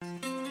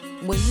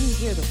When you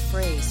hear the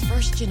phrase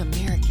first-gen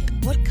American,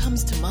 what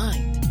comes to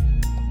mind?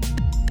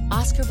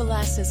 Oscar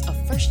Velasquez, a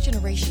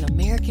first-generation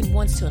American,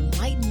 wants to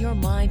enlighten your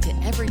mind to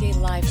everyday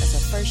life as a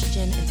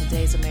first-gen in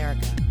today's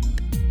America.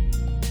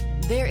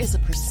 There is a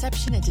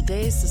perception in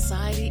today's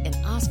society, and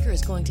Oscar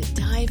is going to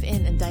dive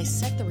in and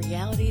dissect the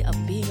reality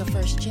of being a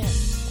first-gen.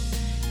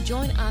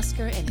 Join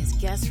Oscar and his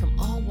guests from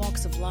all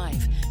walks of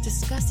life,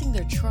 discussing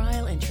their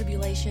trial and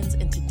tribulations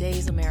in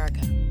today's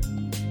America.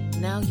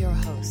 Now your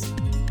host,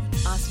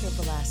 Oscar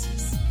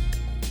Velasquez.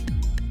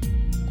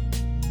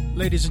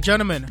 Ladies and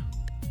gentlemen,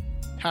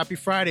 happy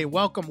Friday.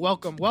 Welcome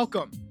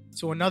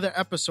to another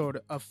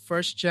episode of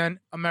First Gen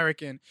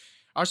American.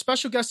 Our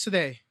special guest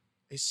today,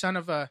 a son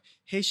of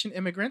Haitian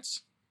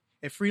immigrants,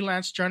 a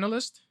freelance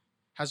journalist,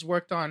 has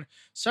worked on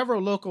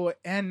several local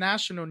and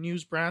national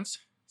news brands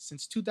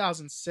since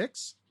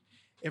 2006,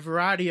 a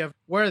variety of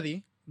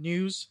worthy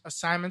news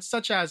assignments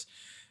such as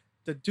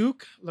the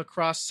Duke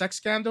lacrosse sex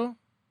scandal,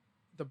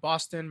 the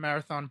Boston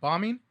Marathon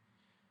bombing,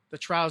 the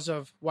trials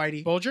of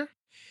Whitey Bulger.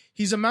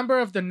 He's a member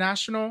of the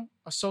National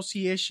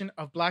Association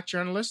of Black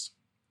Journalists,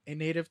 a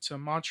native to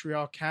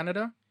Montreal,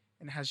 Canada,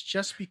 and has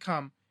just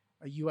become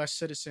a U.S.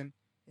 citizen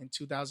in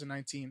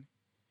 2019.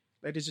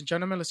 Ladies and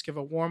gentlemen, let's give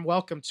a warm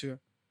welcome to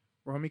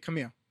Romy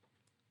Camille.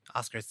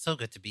 Oscar, it's so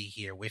good to be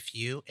here with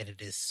you, and it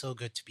is so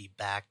good to be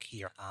back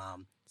here.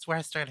 It's where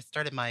I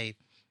started my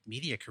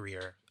media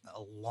career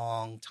a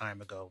long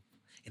time ago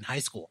in high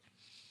school.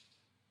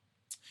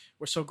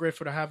 We're so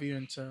grateful to have you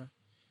and to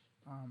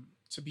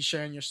be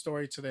sharing your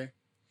story today.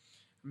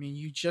 I mean,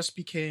 you just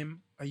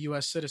became a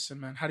U.S.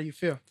 citizen, man. How do you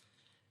feel?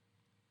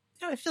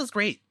 It feels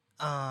great.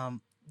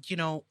 Going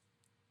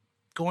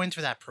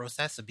through that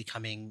process of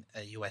becoming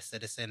a U.S.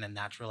 citizen and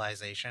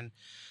naturalization,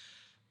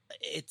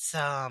 it's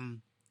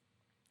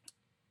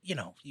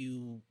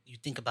you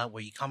think about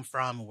where you come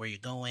from and where you're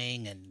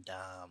going, and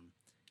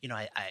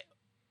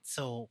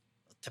so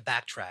to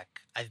backtrack,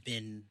 I've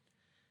been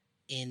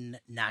in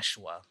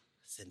Nashua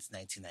since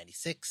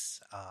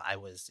 1996. I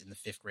was in the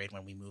 5th grade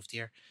when we moved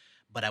here,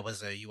 but I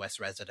was a U.S.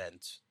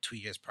 resident 2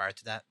 years prior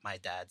to that. My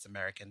dad's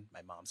American.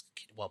 My mom's,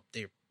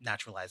 they're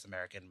naturalized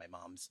American. My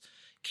mom's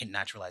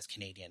naturalized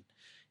Canadian.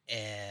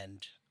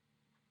 And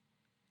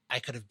I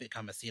could have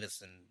become a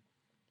citizen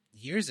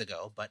years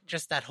ago, but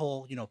just that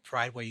whole,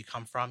 pride where you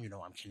come from,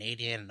 I'm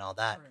Canadian and all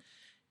that. Right.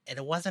 And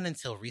it wasn't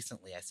until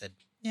recently I said,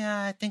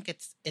 yeah, I think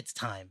it's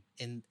time,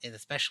 in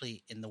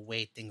especially in the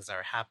way things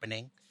are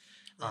happening,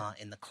 right,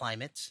 in the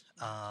climate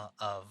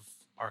of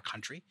our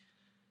country,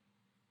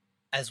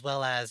 as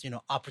well as,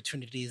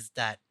 opportunities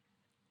that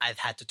I've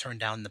had to turn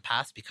down in the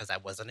past because I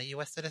wasn't a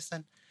U.S.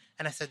 citizen.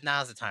 And I said,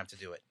 now's the time to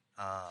do it.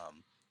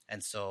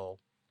 And so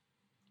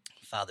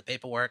filed the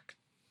paperwork,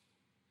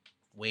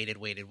 waited.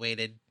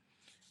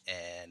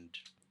 And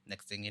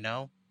next thing you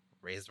know,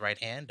 raised the right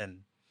hand, and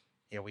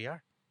here we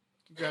are.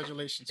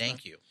 Congratulations.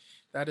 Thank you.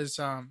 That is,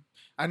 I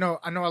know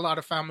a lot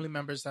of family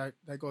members that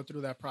go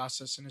through that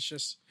process, and it's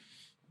just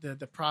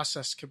the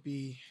process could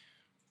be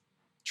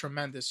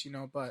tremendous,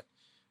 but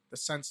the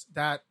sense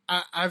that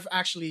I've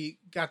actually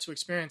got to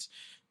experience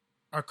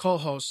our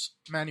co-host,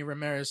 Manny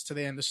Ramirez,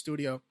 today in the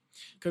studio,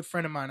 good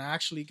friend of mine. I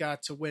actually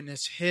got to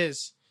witness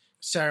his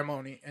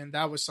ceremony, and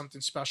that was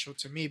something special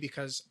to me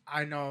because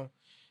I know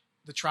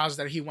the trials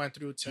that he went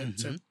through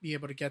to be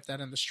able to get that,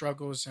 and the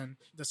struggles and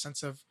the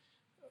sense of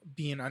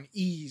being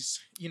unease,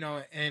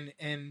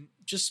 and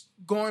just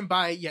going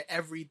by your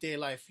everyday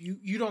life.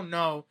 You don't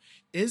know,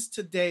 is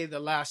today the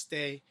last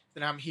day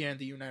that I'm here in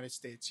the United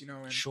States,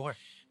 And sure.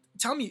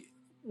 Tell me,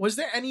 was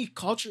there any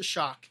culture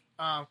shock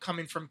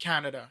coming from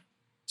Canada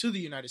to the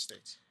United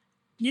States?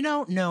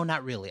 No,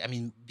 not really. I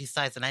mean,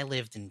 besides, and I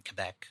lived in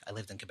Quebec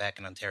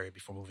and Ontario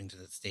before moving to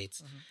the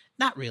States. Mm-hmm.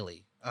 Not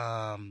really.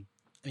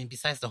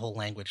 Besides the whole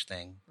language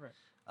thing. Right.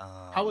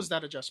 How was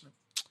that adjustment?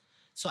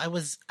 So I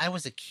was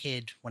a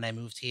kid when I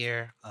moved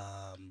here,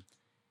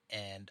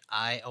 and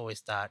I always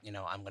thought,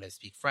 I'm going to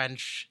speak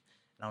French,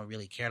 and I don't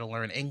really care to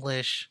learn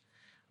English,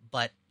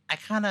 but I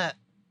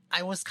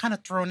was kind of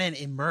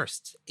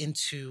immersed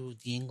into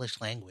the English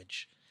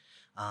language,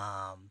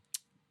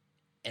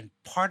 and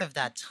part of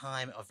that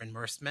time of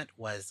immersement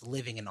was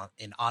living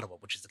in Ottawa,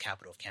 which is the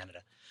capital of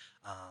Canada.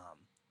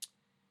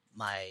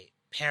 My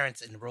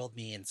parents enrolled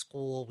me in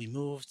school. We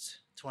moved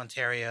to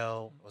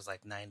Ontario. It was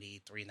like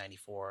 93,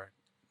 94.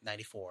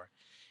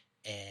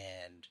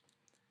 And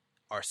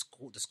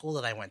the school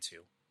that I went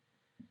to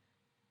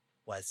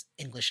was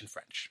English and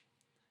French.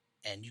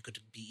 And you could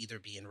either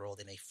be enrolled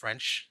in a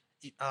French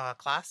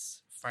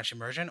class, French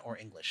immersion, or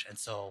English. And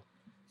so,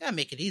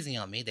 make it easy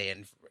on me. They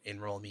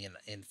enrolled me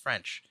in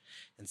French.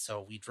 And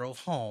so we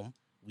drove home.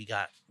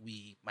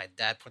 My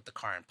dad put the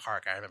car in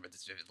park. I remember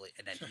this vividly.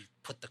 And then he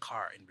put the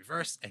car in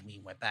reverse, and we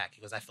went back.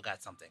 He goes, I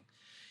forgot something.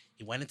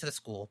 He went into the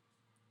school,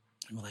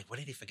 and we're like, what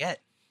did he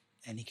forget?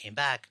 And he came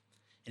back,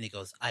 and he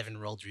goes, I've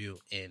enrolled you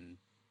in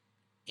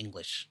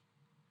English.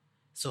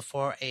 So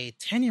for a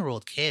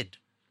 10-year-old kid,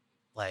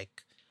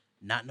 like,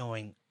 not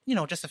knowing,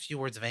 just a few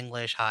words of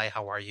English, hi,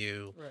 how are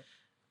you?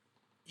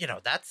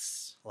 Right.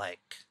 That's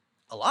like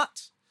a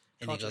lot.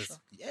 And he Culture goes, shock.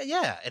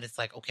 yeah. And it's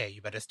like, okay,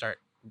 you better start,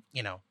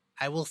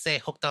 I will say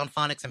Hooked on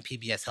Phonics and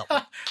PBS helped me.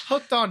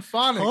 Hooked on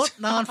Phonics.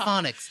 Hooked on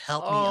Phonics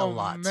helped me a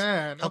lot.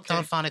 Man. Hooked Okay.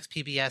 on Phonics,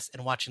 PBS,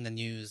 and watching the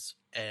news.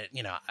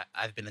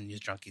 I've been a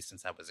news junkie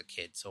since I was a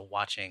kid. So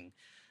watching,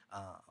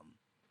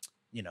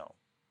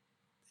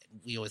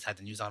 we always had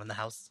the news on in the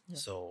house. Yeah.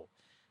 So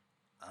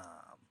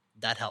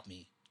that helped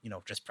me,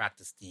 just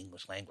practice the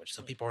English language.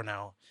 So people are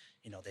now,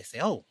 they say,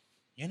 oh,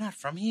 you're not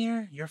from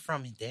here, you're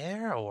from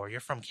there, or you're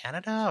from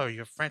Canada, or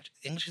you're French.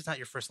 English is not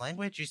your first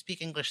language. You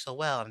speak English so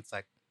well. And it's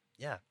like,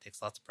 yeah, it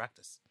takes lots of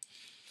practice.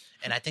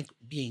 And I think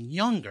being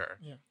younger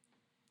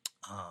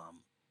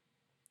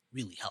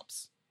really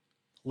helps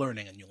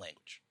learning a new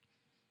language.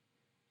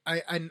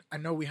 I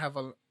know we have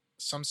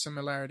some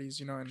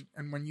similarities,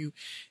 and when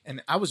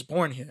and I was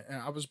born here.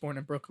 I was born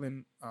in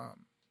Brooklyn,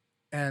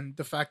 and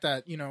the fact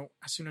that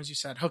as soon as you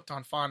said Hooked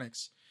on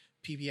Phonics,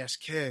 PBS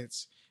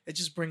Kids, it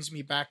just brings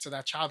me back to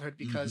that childhood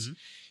because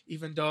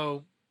even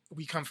though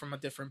we come from a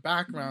different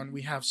background,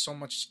 we have so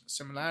much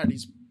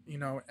similarities,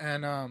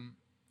 and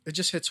it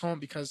just hits home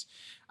because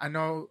I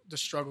know the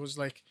struggles.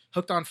 Like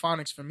Hooked on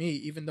Phonics for me,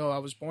 even though I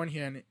was born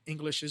here and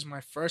English is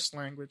my first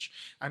language,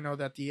 I know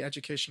that the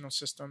educational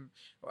system,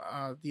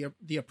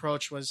 the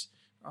approach was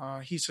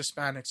he's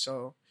Hispanic,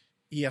 so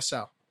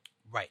ESL.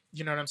 Right.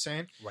 You know what I'm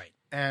saying? Right.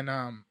 And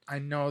I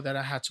know that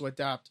I had to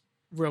adapt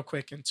real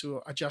quick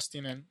into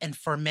adjusting. And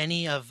for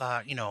many of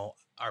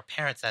our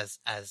parents,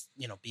 as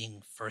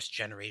being first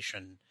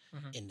generation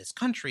in this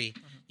country,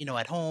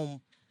 at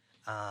home,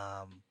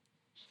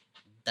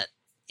 that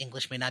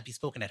English may not be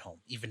spoken at home,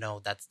 even though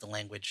that's the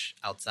language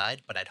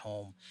outside. But at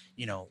home,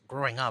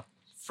 growing up,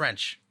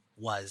 French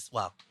was,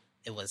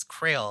 it was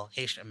Creole,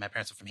 Haitian. My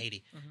parents are from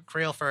Haiti.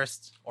 Creole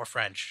first, or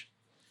French,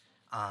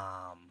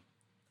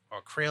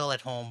 or Creole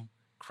at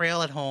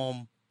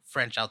home,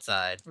 French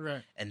outside.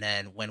 Right. And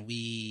then when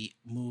we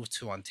moved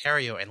to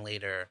Ontario and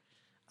later,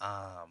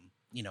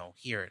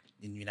 here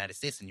in the United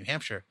States, in New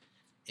Hampshire,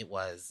 it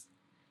was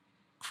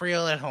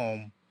Creole at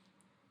home,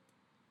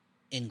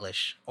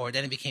 English, or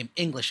then it became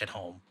English at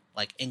home,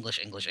 like English,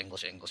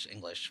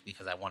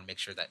 because I want to make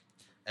sure that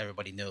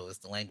everybody knows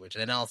the language.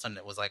 And then all of a sudden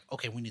it was like,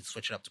 okay, we need to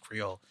switch it up to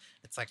Creole.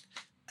 It's like,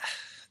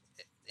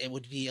 it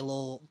would be a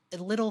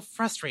little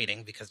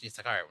frustrating because it's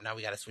like, all right, now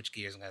we got to switch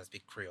gears and got to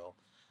speak Creole.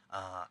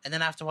 And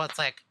then after a while, it's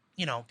like,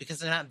 because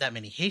there are not that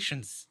many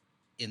Haitians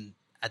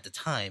at the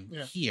time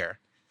here.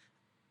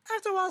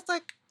 After a while, it's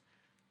like,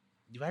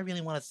 do I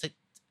really want to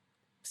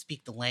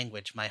speak the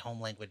language, my home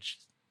language,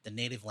 the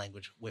native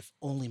language, with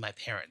only my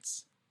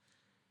parents?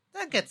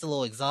 That gets a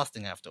little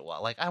exhausting after a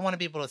while. Like, I want to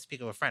be able to speak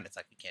with a friend. It's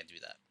like, we can't do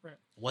that. Right.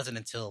 It wasn't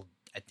until,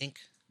 I think,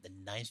 the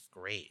 9th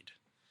grade,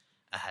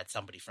 I had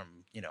somebody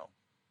from,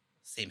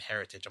 same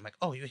heritage. I'm like,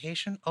 oh, you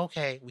Haitian?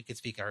 Okay, we could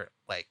speak our,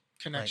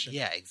 connection.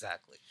 Yeah,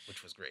 exactly,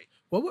 which was great.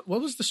 What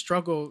was the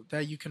struggle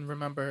that you can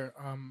remember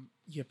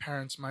your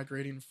parents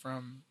migrating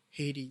from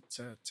Haiti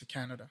to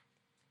Canada?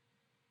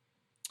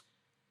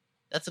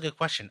 That's a good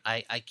question.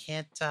 I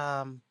can't.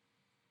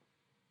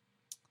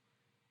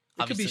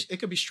 It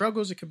could be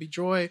struggles. It could be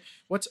joy.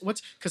 What's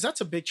because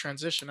that's a big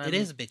transition. It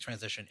is a big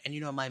transition. And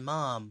my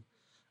mom,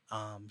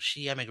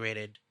 she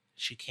emigrated.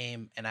 She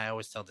came, and I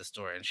always tell this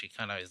story, and she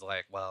kind of is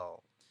like,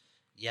 well,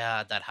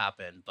 yeah, that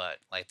happened, but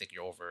I think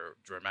you're over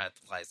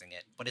dramatizing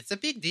it. But it's a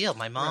big deal.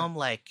 My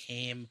mom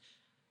came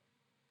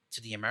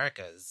to the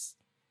Americas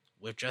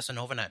with just an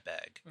overnight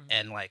bag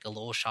and a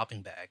little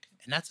shopping bag,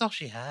 and that's all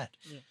she had.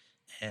 Yeah.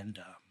 And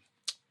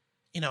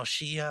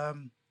she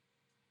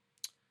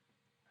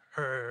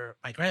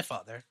my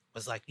grandfather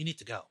was like, you need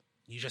to go.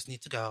 You just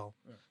need to go.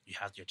 Yeah. You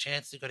have your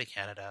chance to go to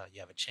Canada. You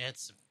have a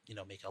chance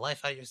to make a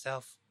life out of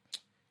yourself,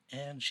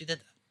 and she did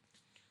that.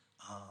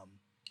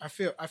 I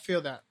feel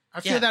that. I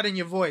feel that in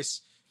your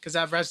voice because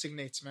that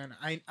resonates, man.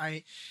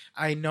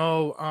 I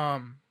know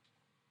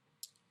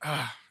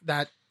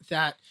that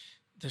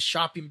the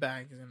shopping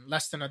bag and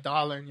less than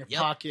 $1 in your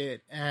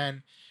pocket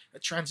and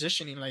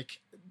transitioning.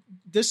 Like,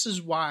 this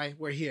is why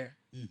we're here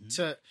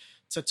to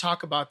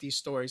talk about these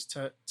stories,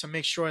 to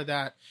make sure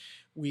that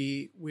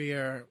we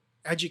are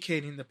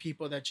educating the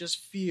people that just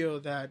feel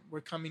that we're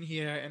coming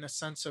here in a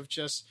sense of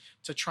just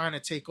to trying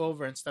to take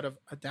over instead of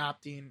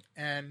adapting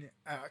and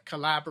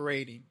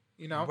collaborating.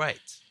 Right.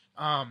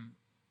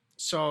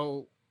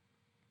 So,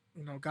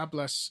 God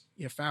bless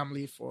your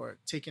family for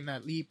taking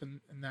that leap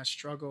and that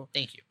struggle.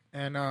 Thank you.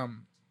 And,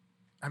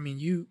 I mean,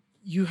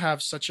 you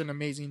have such an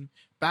amazing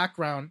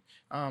background.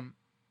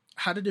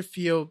 How did it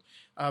feel,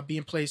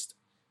 being placed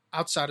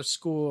outside of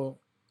school?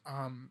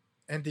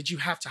 And did you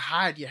have to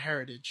hide your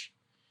heritage?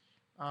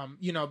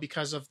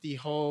 Because of the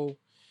whole,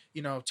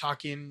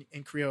 talking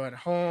in Creole at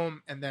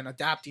home and then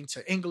adapting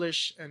to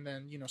English and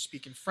then,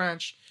 speaking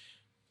French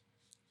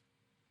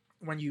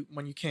when you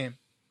came?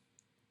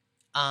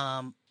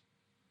 I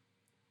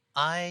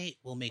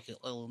will make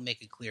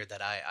it clear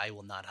that I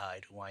will not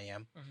hide who I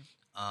am.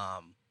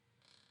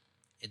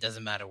 It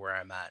doesn't matter where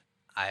I'm at.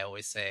 I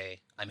always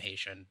say I'm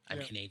Haitian, I'm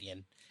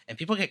Canadian, and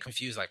people get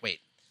confused. Like,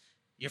 wait,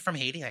 you're from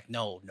Haiti? Like,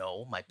 no,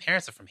 my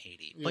parents are from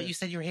Haiti. But Yeah. you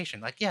said you're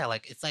Haitian. Like, yeah,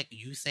 like it's like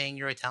you saying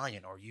you're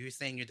Italian or you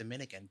saying you're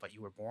Dominican, but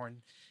you were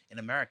born in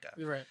America.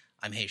 Right.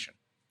 I'm Haitian.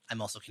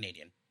 I'm also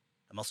Canadian.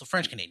 I'm also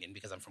French Canadian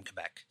because I'm from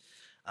Quebec.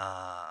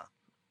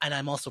 And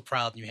I'm also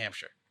proud New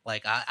Hampshire.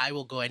 Like, I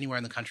will go anywhere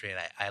in the country, and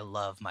I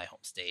love my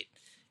home state.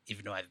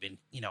 Even though I've been,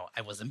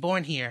 I wasn't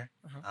born here,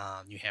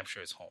 New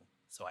Hampshire is home.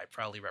 So I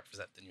proudly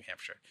represent the New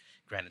Hampshire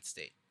Granite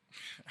State.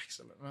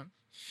 Excellent, man.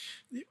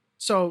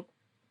 So,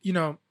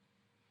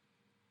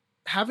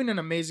 having an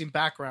amazing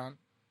background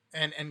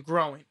and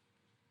growing,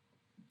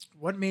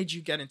 what made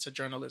you get into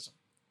journalism?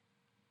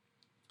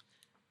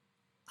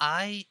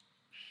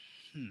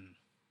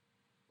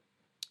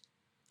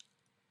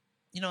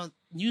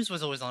 News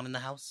was always on in the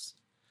house,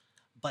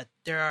 but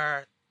there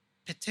are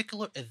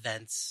particular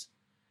events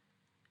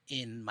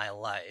in my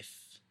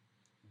life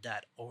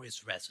that always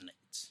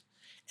resonate.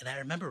 And I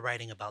remember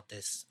writing about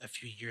this a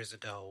few years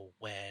ago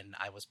when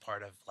I was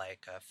part of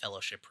like a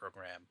fellowship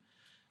program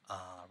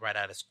right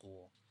out of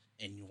school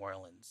in New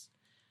Orleans.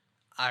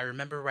 I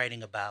remember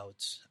writing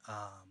about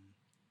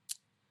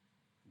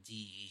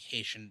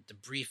the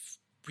brief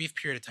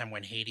period of time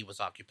when Haiti was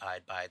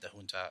occupied by the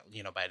junta,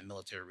 by the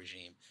military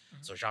regime.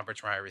 Mm-hmm. So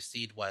Jean-Bertrand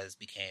Aristide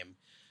became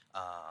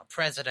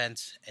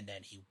president, and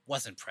then he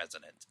wasn't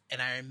president.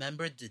 And I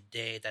remember the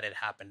day that it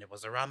happened. It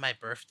was around my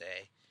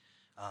birthday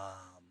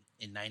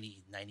in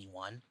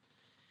 1991.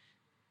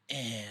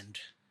 And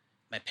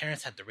my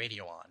parents had the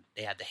radio on.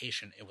 They had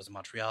it was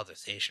Montreal,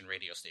 this Haitian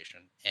radio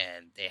station.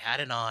 And they had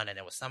it on, and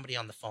there was somebody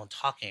on the phone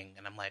talking.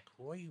 And I'm like,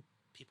 who are you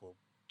people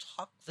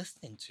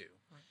listening to?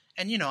 Right.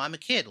 And, I'm a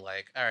kid.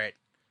 Like, all right,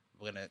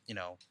 we're going to,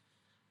 I'm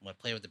going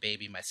to play with the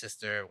baby, my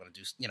sister. We're going to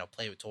do,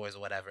 play with toys or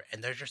whatever.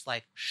 And they're just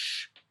like,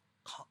 shh,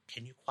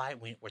 can you quiet?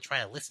 We're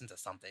trying to listen to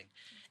something.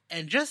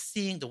 And just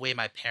seeing the way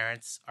my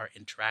parents are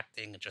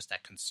interacting and just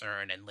that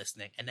concern and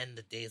listening. And then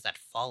the days that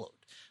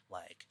followed,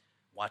 like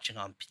watching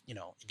on,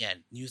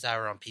 again,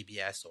 NewsHour on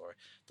PBS or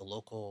the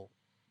local,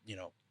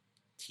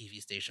 TV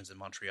stations in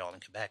Montreal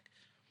and Quebec,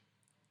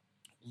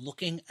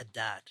 looking at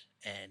that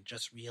and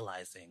just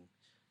realizing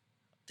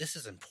this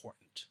is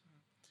important.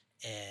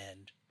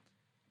 And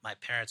my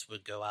parents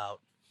would go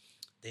out.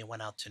 They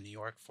went out to New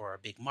York for a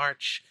big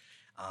march.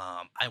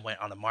 I went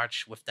on a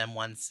march with them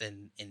once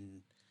in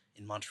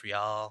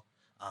Montreal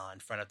in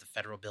front of the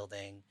federal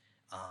building.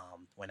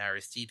 When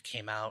Aristide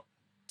came out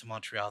to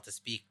Montreal to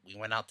speak, we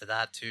went out to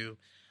that too.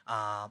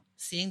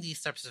 Seeing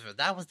these types of,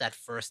 that was that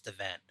first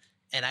event.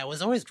 And I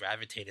was always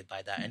gravitated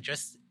by that. And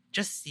just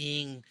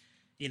seeing,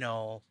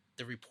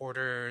 the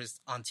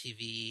reporters on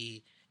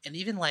TV, and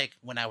even like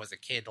when I was a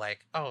kid,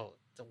 like, oh,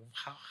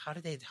 how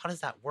does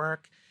that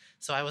work?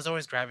 So I was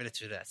always gravitated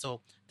to that.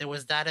 So there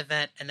was that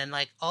event, and then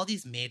like all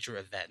these major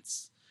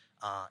events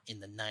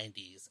in the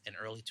 90s and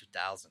early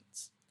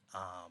 2000s.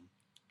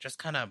 Just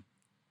kind of,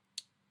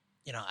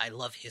 I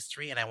love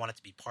history, and I wanted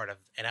to be part of.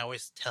 And I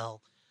always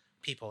tell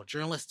people,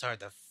 journalists are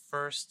the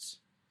first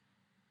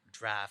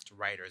draft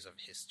writers of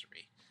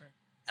history, right.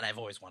 And I've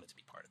always wanted to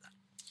be part of that.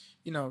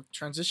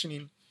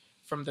 Transitioning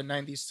from the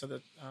 90s to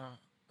the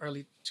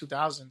early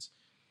 2000s,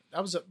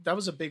 that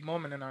was a big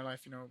moment in our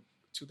life.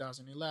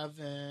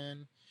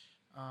 2011.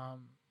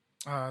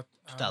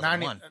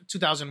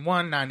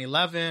 2001,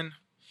 9/11,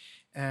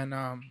 and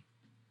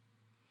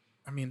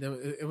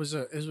it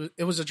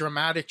was a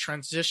dramatic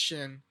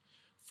transition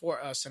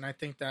for us, and I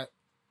think that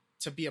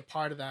to be a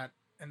part of that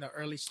in the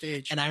early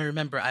stage. And I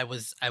remember I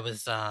was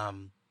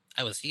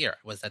here.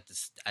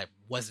 I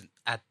wasn't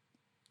at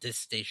this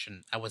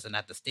station. I wasn't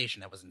at the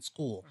station. I was in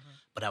school,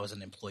 but I was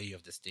an employee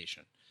of the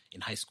station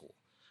in high school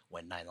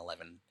when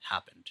 9/11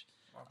 happened.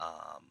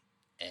 Wow.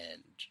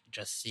 And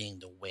just seeing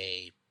the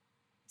way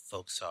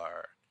folks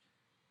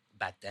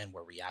back then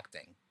were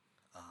reacting,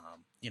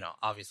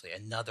 obviously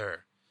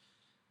another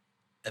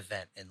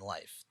event in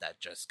life that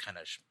just kind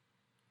of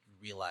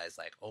realized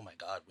like, oh my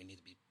God, we need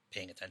to be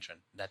paying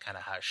attention. That kind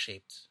of has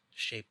shaped,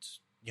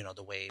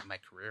 the way my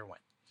career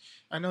went.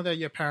 I know that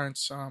your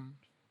parents,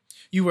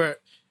 you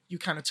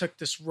kind of took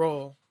this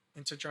role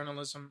into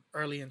journalism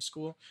early in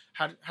school.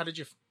 How did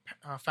your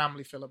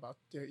family feel about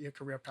your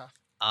career path?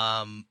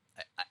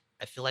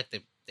 I feel like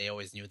they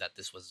always knew that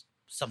this was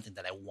something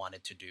that I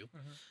wanted to do.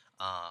 Mm-hmm.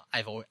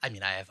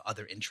 I have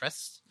other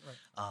interests,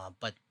 right.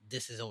 But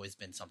this has always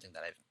been something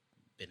that I've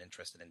been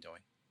interested in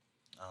doing.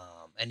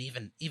 And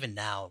even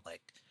now,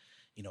 like,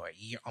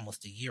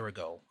 almost a year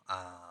ago,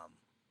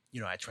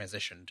 I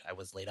transitioned. I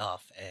was laid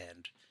off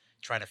and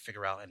trying to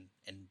figure out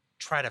and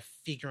try to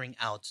figuring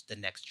out the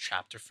next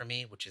chapter for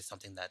me, which is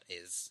something that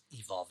is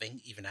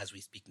evolving even as we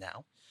speak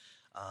now.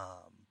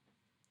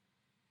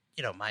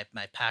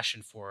 My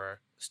passion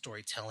for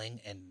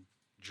storytelling and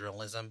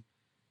journalism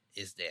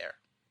is there.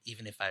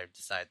 Even if I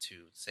decide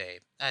to say,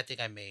 I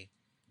think I may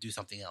do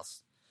something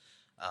else,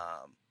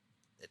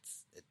 it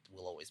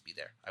will always be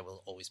there. I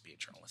will always be a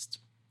journalist.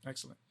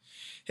 Excellent.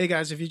 Hey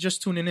guys, if you're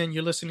just tuning in,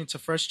 you're listening to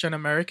First Gen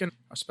American,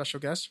 our special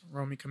guest,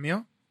 Romy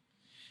Camille.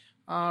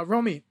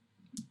 Romy,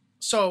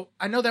 so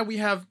I know that we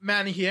have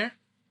Manny here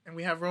and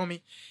we have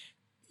Romy.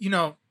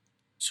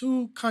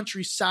 two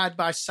countries side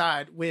by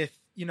side with,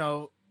 you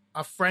know,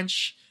 a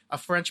French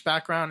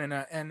background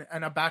and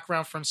a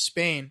background from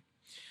Spain.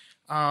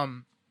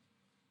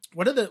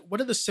 What are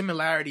the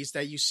similarities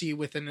that you see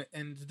within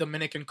in the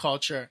Dominican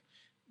culture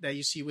that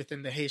you see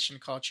within the Haitian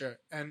culture,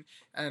 and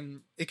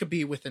it could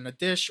be within a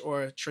dish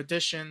or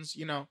traditions,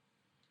 you know?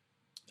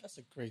 That's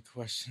a great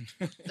question.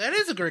 That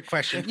is a great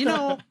question. You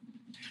know,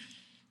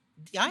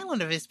 the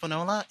island of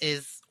Hispaniola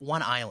is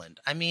one island.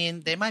 I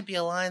mean, they might be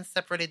a line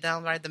separated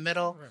down right the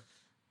middle, Right.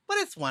 but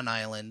it's one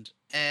island.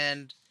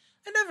 And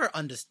I never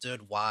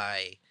understood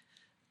why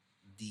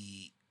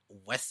the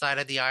west side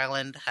of the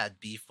island had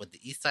beef with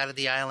the east side of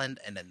the island,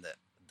 and then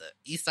the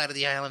east side of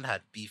the island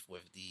had beef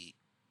with the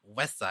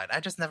west side.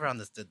 I just never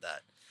understood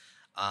that.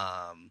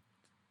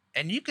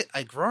 And you could,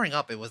 growing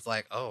up, it was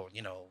like, oh,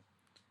 you know,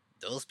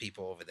 those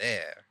people over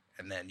there.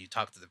 And then you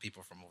talk to the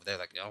people from over there,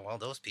 like, oh, well,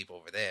 those people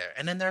over there.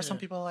 And then there are some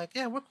people like,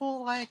 yeah, we're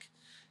cool. Like,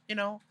 you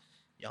know,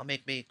 y'all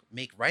make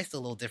rice a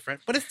little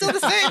different, but it's still the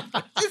same.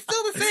 It's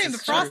still the same.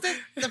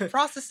 The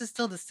process is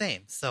still the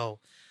same. So,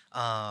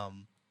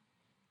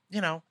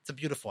 you know, it's a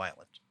beautiful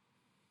island.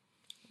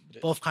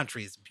 Both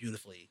countries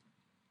beautifully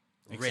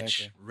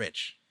rich.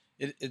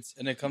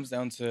 It comes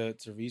down to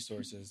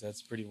resources.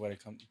 That's pretty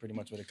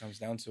much what it comes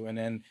down to, and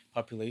then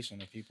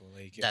population of people.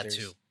 Like That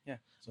too. Yeah.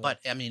 So, But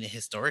I mean,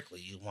 historically,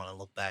 you want to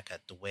look back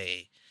at the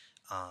way,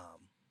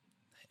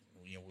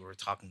 you know, we were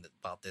talking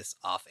about this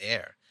off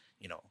air.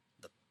 You know,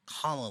 the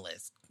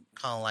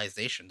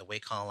colonization, the way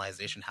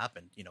colonization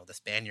happened. You know, the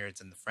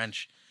Spaniards and the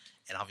French,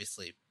 and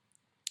obviously,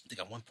 I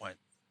think at one point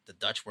the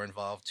Dutch were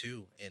involved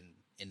too in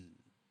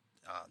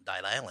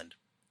Dyke Island.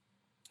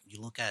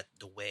 You look at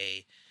the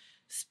way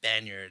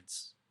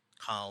Spaniards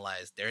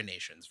colonized their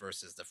nations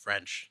versus the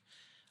French,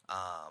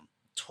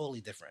 totally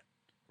different,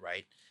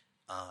 right?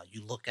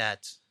 You look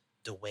at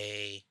the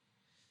way,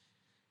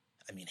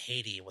 I mean,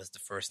 Haiti was the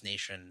first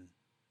nation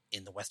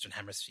in the Western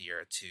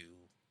Hemisphere to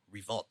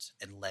revolt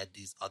and led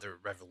these other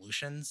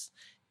revolutions,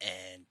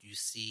 and you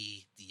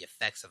see the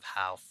effects of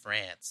how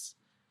France,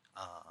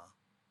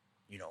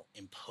 you know,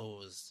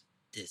 imposed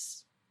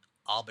this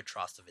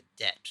albatross of a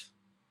debt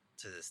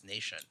to this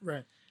nation,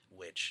 Right.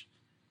 which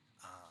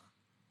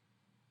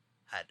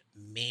had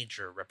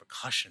major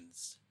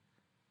repercussions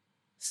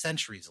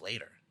centuries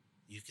later.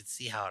 You could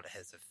see how it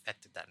has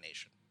affected that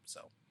nation.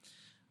 So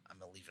I'm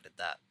gonna leave it at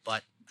that.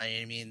 But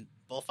I mean,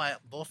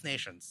 both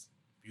nations,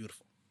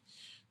 beautiful.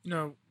 You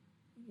know,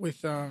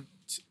 with the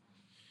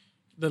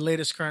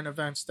latest current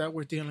events that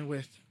we're dealing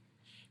with,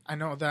 I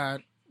know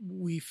that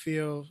we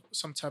feel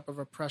some type of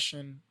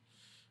oppression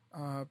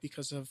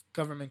because of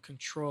government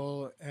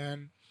control,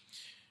 and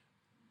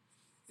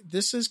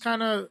this is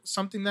kind of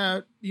something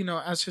that, you know,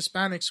 as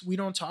Hispanics we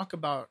don't talk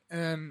about.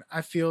 And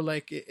I feel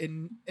like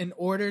in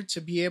order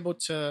to be able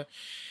to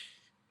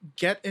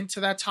get into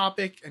that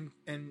topic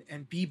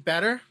and be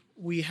better,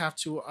 we have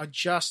to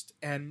adjust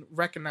and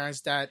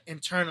recognize that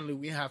internally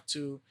we have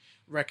to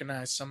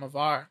recognize some of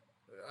our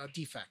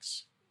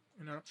defects,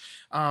 you know.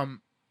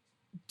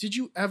 Did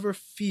you ever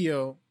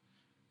feel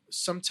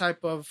some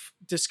type of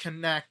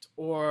disconnect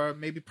or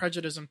maybe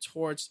prejudice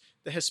towards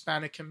the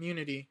Hispanic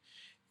community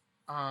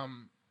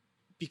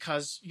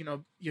because, you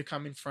know, you're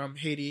coming from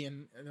Haiti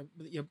and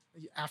your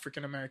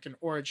African American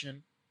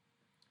origin?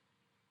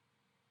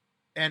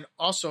 And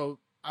also,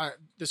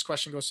 this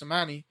question goes to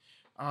Manny.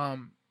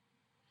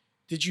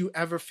 Did you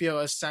ever feel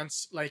a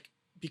sense like,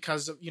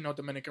 because of, you know,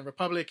 Dominican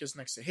Republic is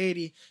next to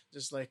Haiti,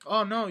 just like,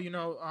 oh no, you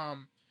know,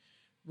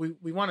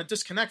 we want to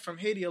disconnect from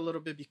Haiti a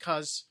little bit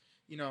because,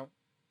 you know,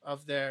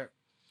 of their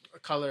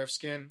color of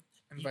skin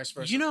and vice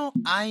versa? You know,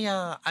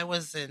 I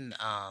was in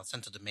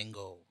Santo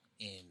Domingo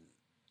in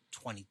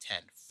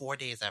 2010, 4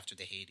 days after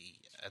the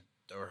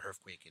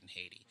earthquake in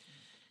Haiti,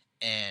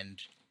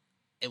 and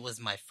it was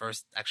my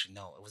first. Actually,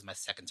 no, it was my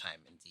second time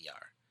in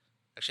DR.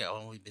 Actually,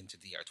 I've only been to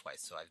DR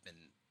twice, so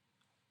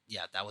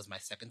that was my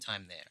second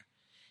time there,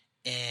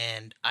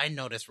 and I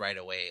noticed right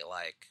away,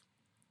 like,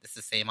 it's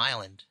the same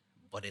island,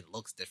 but it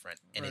looks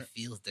different and Right. it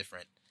feels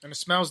different. And it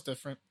smells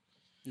different.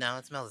 No,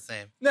 it smells the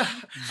same. No,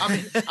 I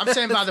mean, I'm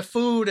saying by the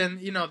food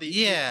and, you know,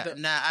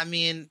 I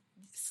mean,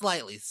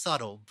 slightly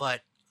subtle,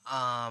 but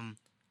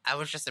I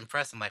was just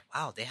impressed. I'm like,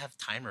 wow, they have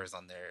timers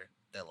on their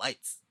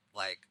lights,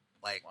 like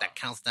that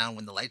counts down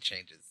when the light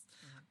changes.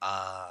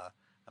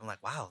 I'm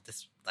like, wow,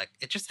 this, like,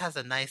 it just has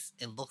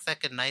it looks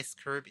like a nice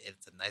Caribbean.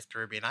 It's a nice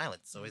Caribbean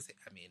island. So is,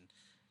 I mean,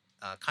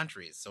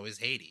 countries. So is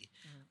Haiti.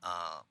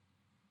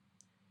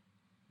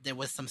 There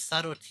was some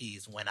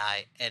subtleties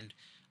and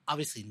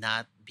obviously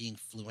not being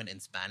fluent in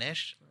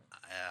Spanish,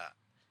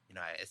 you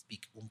know, I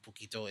speak un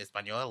poquito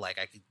español, like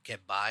I could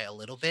get by a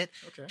little bit.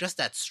 Okay. Just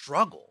that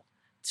struggle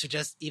to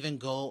just even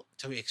go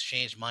to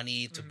exchange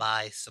money, to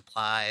buy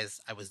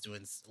supplies. I was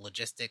doing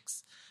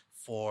logistics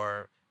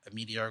for a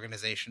media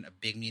organization, a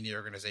big media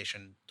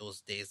organization,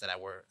 those days that I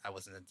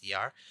was in the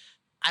DR.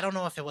 I don't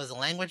know if it was a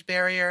language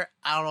barrier.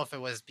 I don't know if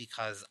it was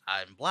because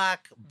I'm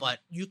Black, but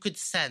you could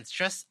sense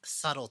just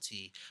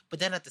subtlety. But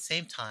then at the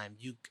same time,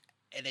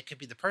 and it could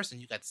be the person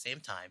you got at the same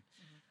time,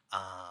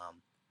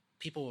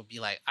 people would be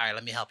like, all right,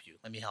 let me help you,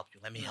 let me help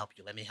you, let me help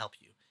you, let me help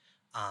you.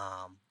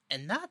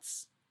 And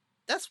that's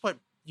what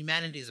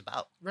humanity is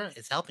about. Right.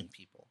 It's helping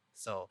people.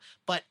 So,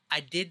 but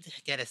I did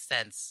get a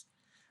sense,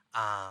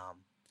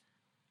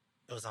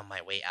 it was on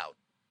my way out,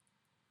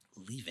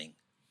 leaving,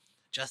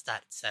 just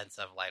that sense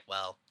of like,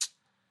 well,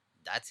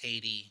 that's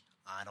Haiti.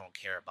 I don't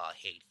care about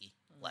Haiti.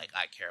 Like,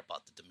 I care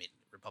about the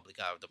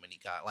Republica of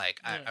Dominica. Like,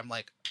 Yeah. I'm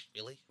like,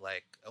 really?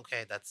 Like,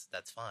 okay, that's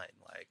fine.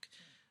 Like,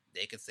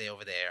 they could stay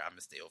over there. I'm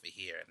gonna stay over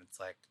here. And it's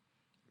like,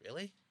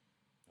 really?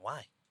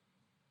 Why?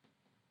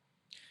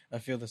 I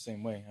feel the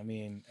same way. I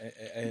mean,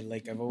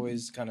 I've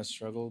always kind of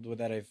struggled with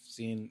that. I've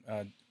seen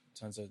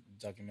tons of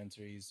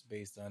documentaries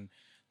based on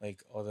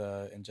like all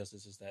the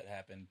injustices that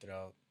happened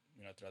throughout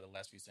the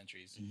last few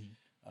centuries.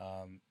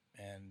 Mm-hmm.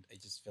 And I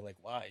just feel like,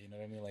 why? You know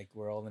what I mean? Like,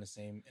 we're all in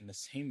the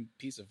same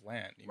piece of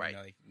land. Right.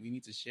 Like, we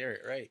need to share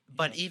it, right?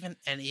 But even,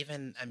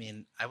 I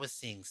mean, I was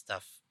seeing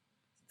stuff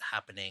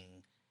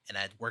happening, and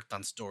I'd worked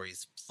on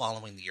stories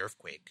following the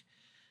earthquake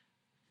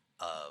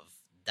of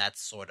that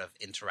sort of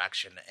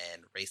interaction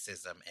and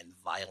racism and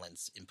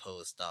violence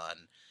imposed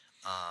on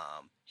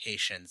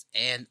Haitians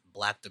and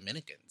Black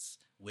Dominicans,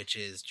 which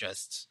is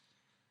just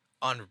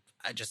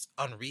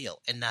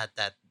unreal. And not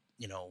that,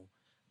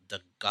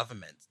 the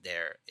government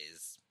there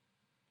is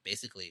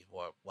basically,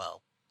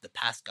 the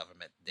past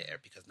government there,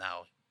 because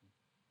now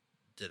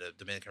the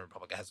Dominican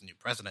Republic has a new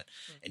president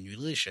and new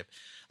leadership,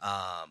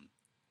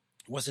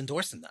 was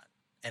endorsing that.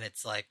 And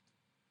it's like,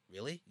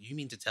 really? You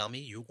mean to tell me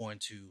you're going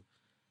to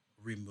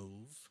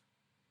remove?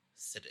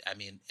 I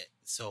mean,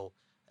 so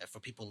for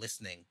people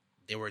listening,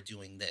 they were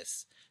doing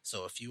this.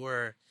 So if you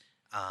were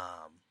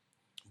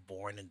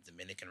born in the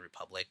Dominican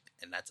Republic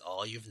and that's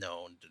all you've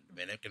known, the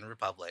Dominican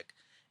Republic,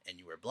 and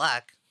you were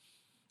Black,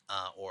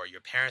 or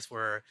your parents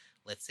were,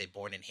 let's say,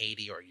 born in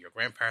Haiti, or your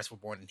grandparents were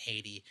born in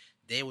Haiti,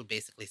 they would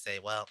basically say,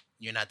 well,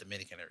 you're not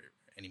Dominican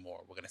anymore.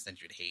 We're going to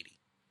send you to Haiti.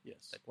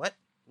 Yes. Like, what?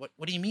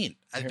 What do you mean?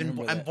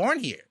 I'm I'm born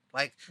here.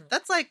 Like,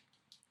 that's like,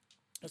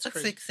 That's that's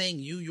crazy. like saying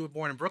you were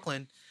born in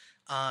Brooklyn,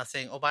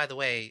 saying, oh, by the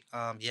way,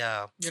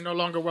 yeah, You're no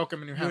longer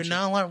welcome in New you're Hampshire.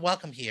 not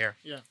welcome here.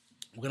 Yeah.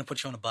 We're going to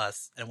put you on a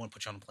bus, and we're going to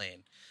put you on a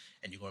plane,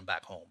 and you're going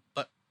back home.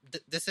 But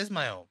this is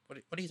my home. What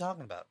are you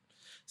talking about?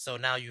 So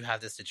now you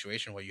have this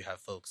situation where you have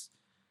folks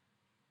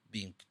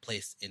being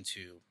placed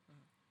into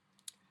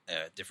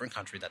a different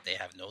country that they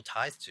have no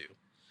ties to.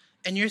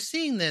 And you're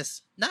seeing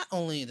this not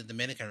only in the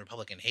Dominican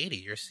Republic and Haiti,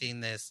 you're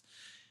seeing this.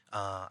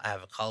 I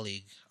have a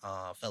colleague,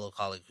 fellow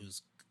colleague,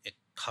 who's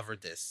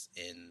covered this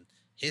in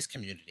his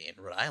community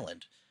in Rhode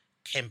Island,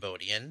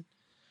 Cambodian.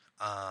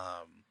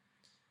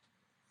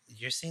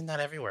 You're seeing that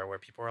everywhere, where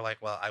people are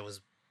like, well, I was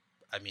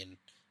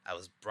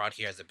brought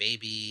here as a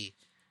baby.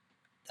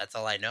 That's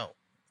all I know.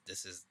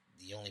 This is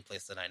the only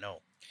place that I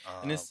know.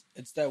 And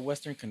it's that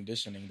Western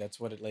conditioning.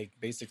 That's what it, like,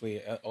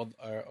 basically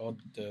all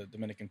the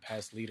Dominican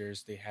past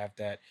leaders, they have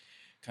that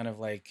kind of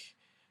like,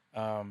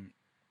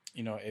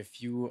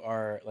 if you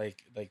are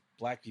like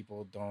Black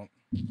people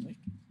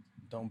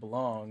don't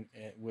belong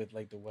with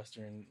like the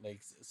Western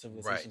like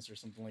civilizations, right, or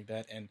something like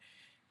that. And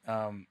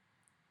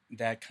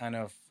that kind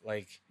of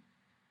like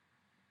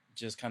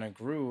just kind of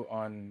grew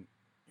on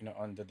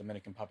the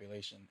Dominican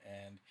population.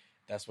 And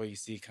that's why you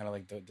see kind of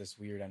like this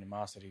weird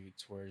animosity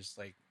towards,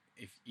 like,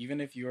 even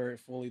if you're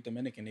fully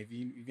Dominican,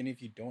 even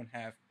if you don't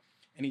have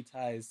any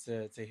ties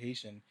to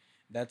Haitian,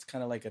 that's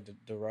kind of like a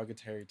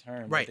derogatory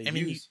term, right? That they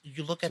use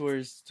you look at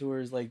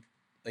towards like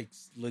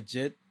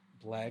legit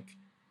Black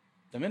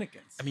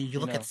Dominicans. I mean, you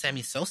look at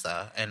Sammy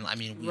Sosa, and I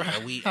mean, we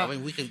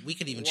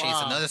could even chase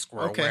Wow. another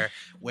squirrel, Okay.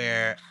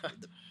 where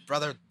the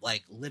brother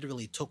like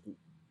literally took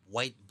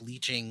white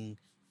bleaching,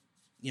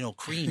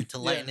 cream to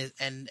lighten it,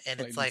 and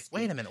it's like,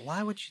 wait a minute,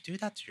 why would you do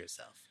that to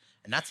yourself?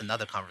 And that's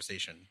another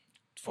conversation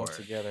for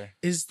altogether.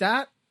 Is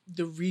that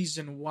the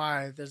reason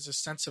why there's a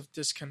sense of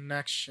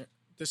disconnect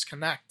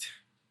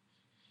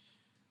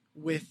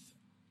with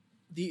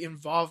the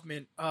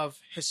involvement of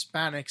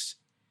Hispanics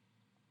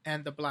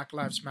and the Black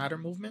Lives Matter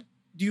movement?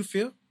 Do you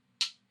feel?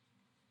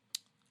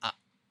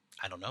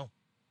 I don't know.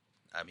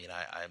 I mean,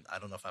 I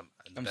don't know if I'm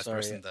the best sorry.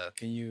 person to.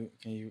 Can you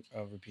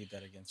repeat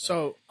that again?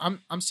 So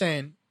I'm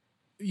saying,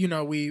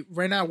 we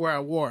right now we're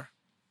at war,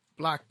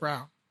 Black,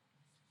 brown,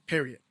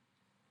 period.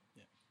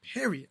 Yeah.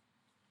 Period.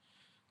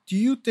 Do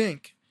you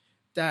think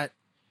that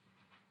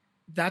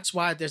that's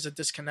why there's a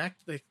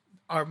disconnect? Like,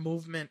 our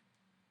movement,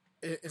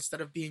 instead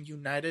of being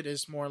united,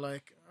 is more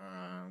like,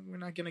 we're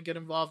not going to get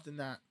involved in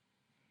that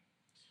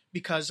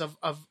because of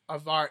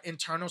our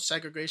internal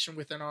segregation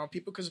within our own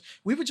people? Because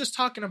we were just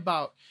talking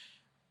about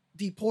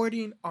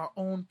deporting our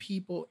own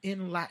people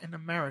in Latin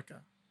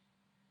America.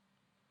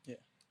 Yeah.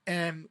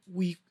 And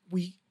we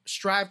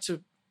strive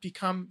to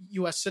become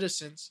U.S.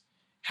 citizens,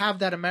 have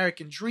that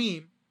American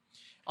dream.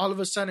 All of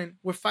a sudden,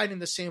 we're fighting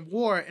the same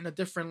war in a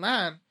different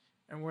land,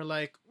 and we're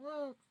like,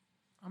 well,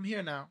 I'm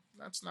here now.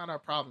 That's not our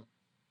problem.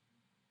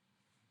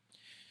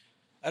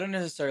 I don't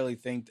necessarily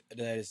think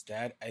that it's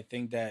that. I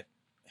think that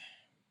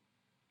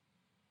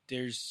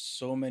there's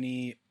so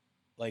many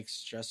like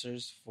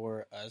stressors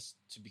for us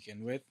to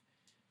begin with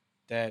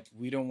that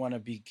we don't want to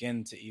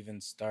begin to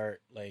even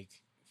start like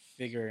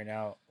figuring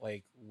out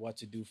like what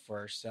to do for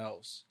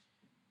ourselves,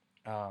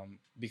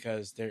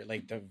 because they're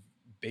like the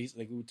base,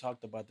 like we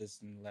talked about this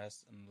in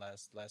last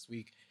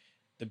week.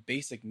 The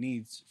basic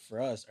needs for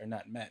us are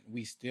not met.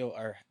 We still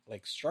are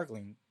like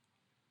struggling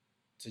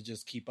to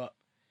just keep up.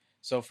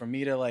 So for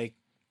me to like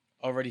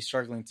already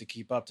struggling to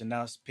keep up, to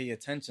now pay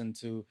attention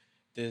to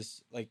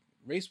this like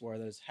race war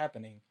that is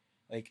happening,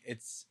 like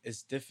it's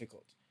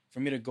difficult for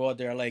me to go out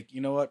there like,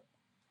 you know what,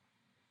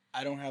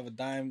 I don't have a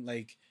dime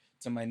like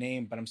to my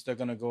name, but I'm still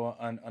gonna go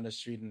on the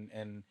street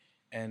and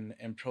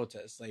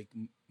protest. Like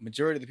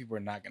majority of the people are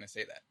not gonna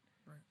say that.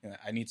 Right. You know,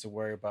 I need to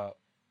worry about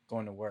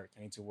going to work.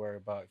 I need to worry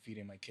about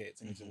feeding my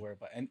kids. I need to worry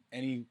about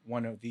any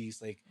one of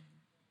these like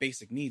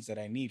basic needs that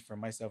I need for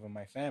myself and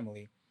my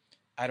family.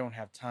 I don't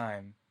have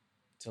time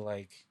to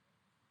like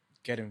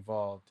get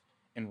involved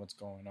in what's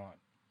going on.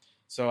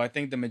 So I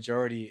think the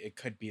majority, it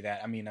could be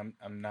that. I mean,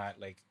 I'm not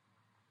like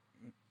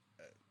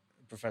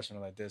a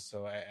professional at this,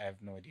 so I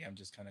have no idea. I'm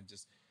just kind of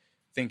just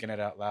thinking it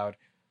out loud.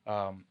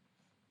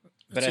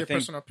 But your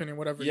personal opinion,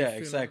 whatever. Yeah,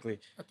 exactly.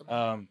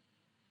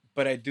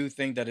 But I do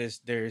think that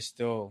there is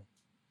still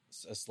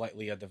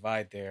slightly a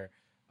divide there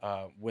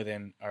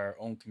within our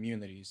own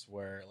communities,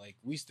 where like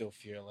we still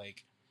feel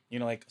like, you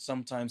know, like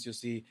sometimes you'll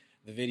see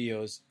the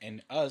videos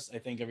and us, I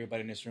think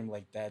everybody in this room,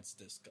 like that's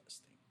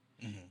disgusting.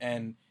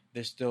 And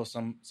there's still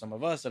some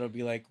of us that'll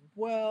be like,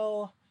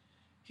 well,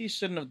 he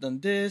shouldn't have done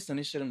this and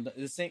he shouldn't have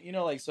done the same, you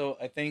know, like, so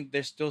I think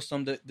there's still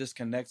some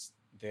disconnects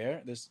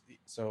there.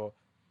 So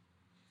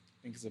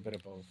I think it's a bit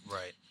of both.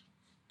 Right.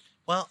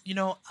 Well, you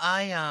know,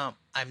 I'm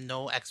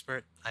no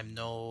expert. I'm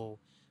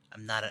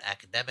not an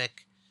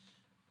academic,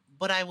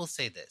 but I will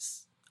say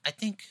this. I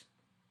think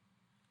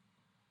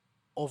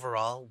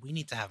overall we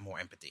need to have more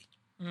empathy.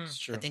 It's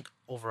true. I think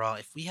overall,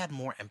 if we had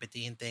more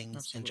empathy in things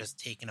Absolutely. and just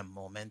taking a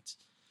moment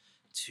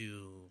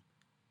to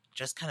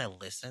just kind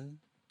of listen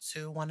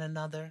to one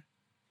another,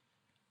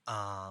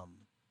 and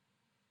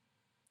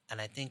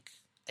I think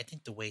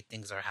the way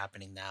things are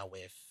happening now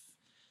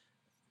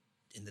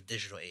in the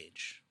digital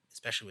age,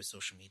 especially with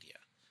social media,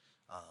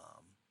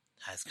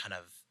 has kind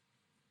of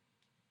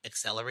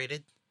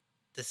accelerated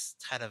this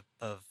type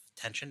of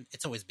tension.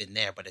 It's always been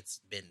there, but it's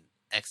been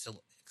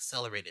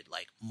accelerated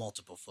like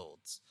multiple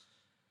folds.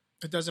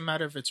 It doesn't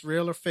matter if it's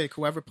real or fake.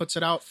 Whoever puts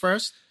it out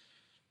first,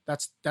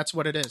 that's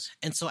what it is.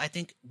 And so I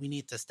think we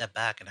need to step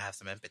back and have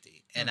some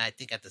empathy. And I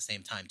think at the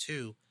same time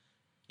too,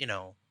 you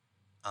know,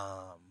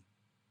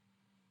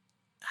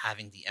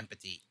 having the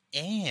empathy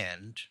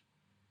and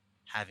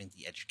having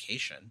the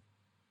education,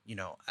 you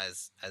know,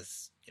 as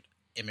you know,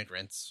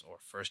 immigrants or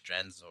first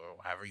gens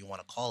or however you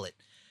want to call it,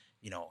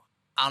 you know,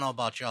 I don't know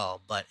about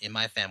y'all, but in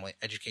my family,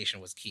 education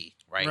was key,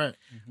 right?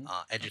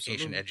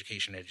 Education.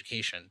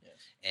 Yes.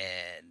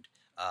 And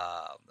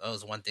that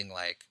was one thing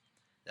like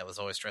that was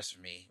always stressed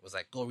for me. It was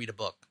like, go read a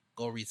book,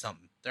 go read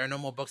something. There are no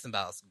more books in the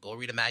house. Go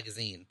read a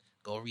magazine.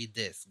 Go read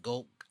this.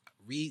 Go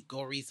read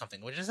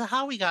something. Which is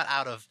how we got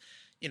out of,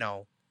 you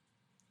know,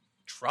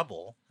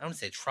 trouble. I don't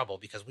say trouble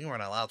because we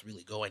weren't allowed to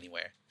really go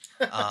anywhere.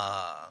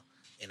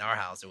 In our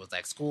house, it was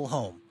like school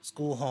home.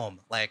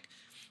 Like,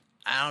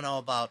 I don't know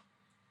about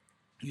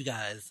you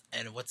guys,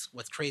 and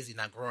what's crazy.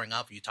 Not growing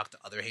up, you talk to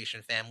other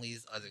Haitian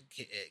families,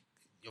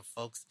 your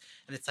folks,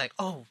 and it's like,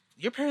 oh,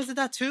 your parents did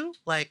that too.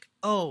 Like,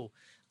 oh,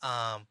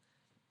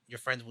 your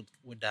friends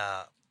would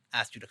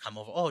ask you to come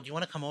over. Oh, do you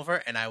want to come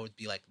over? And I would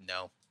be like,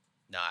 no.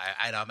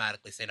 I'd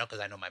automatically say no because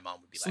I know my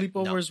mom would be like,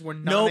 sleepovers no. were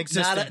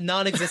non-existent.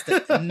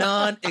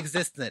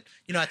 Non-existent.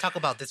 You know, I talk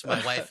about this with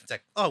my wife. It's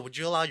like, oh, would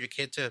you allow your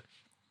kid to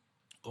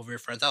go over your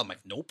friend's house? I'm like,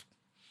 nope.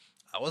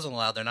 I wasn't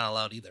allowed. They're not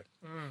allowed either.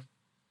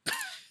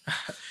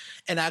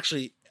 And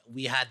actually,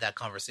 we had that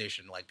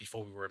conversation. Like,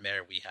 before we were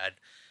married, we had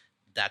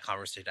that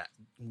conversation.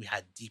 We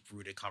had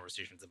deep-rooted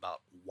conversations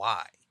about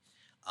why.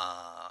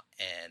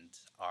 And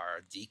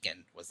our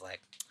deacon was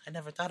like, I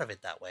never thought of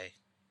it that way.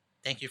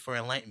 Thank you for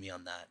enlightening me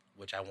on that,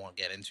 which I won't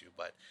get into.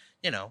 But,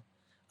 you know,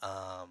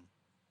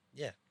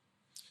 yeah.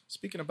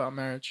 Speaking about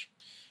marriage,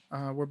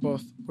 we're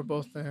both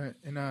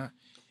in a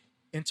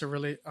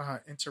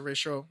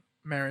interracial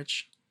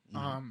marriage.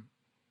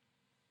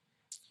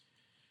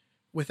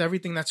 With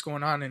everything that's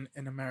going on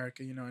in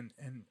America, you know,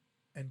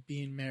 and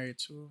being married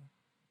to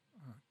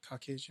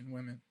Caucasian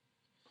women,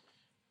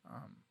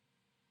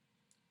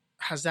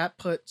 has that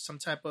put some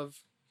type of,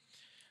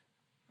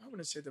 I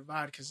wouldn't say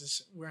divide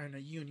because we're in a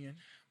union,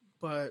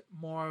 but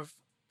more of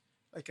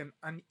like an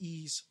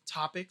unease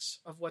topics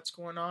of what's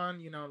going on,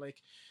 you know,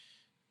 like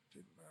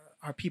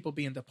are people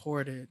being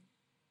deported,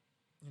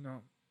 you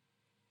know,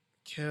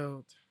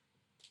 killed,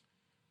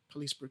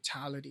 police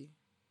brutality.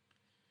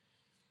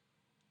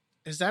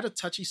 Is that a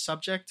touchy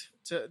subject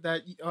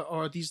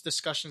or these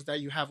discussions that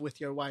you have with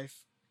your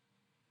wife?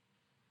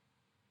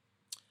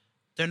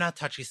 They're not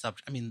touchy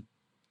subjects. I mean,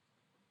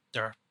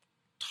 they're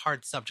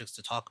hard subjects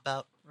to talk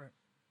about. Right.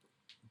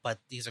 But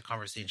these are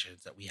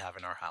conversations that we have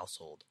in our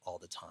household all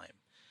the time.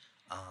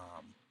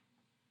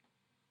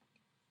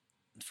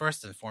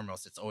 first and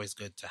foremost, it's always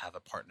good to have a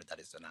partner that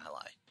is an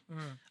ally.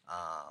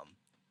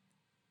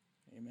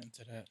 Amen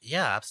to that.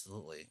 Yeah,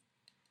 absolutely.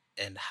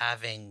 And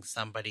having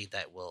somebody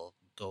that will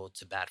go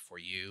to bat for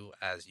you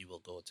as you will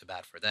go to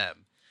bat for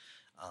them.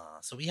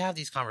 So we have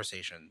these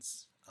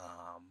conversations.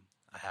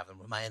 I have them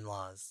with my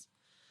in-laws,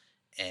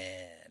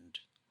 and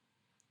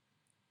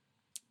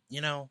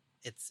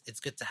it's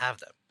good to have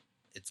them.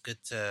 It's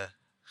good to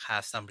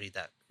have somebody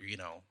that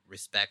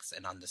respects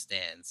and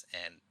understands,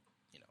 and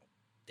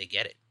they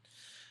get it.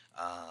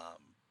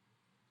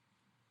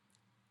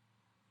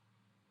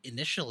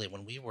 Initially,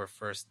 when we were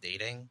first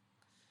dating,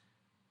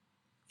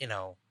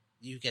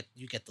 you get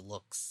the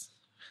looks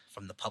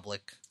from the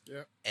public,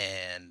 yeah,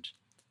 and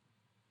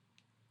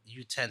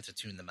you tend to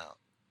tune them out.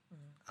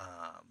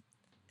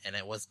 And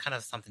it was kind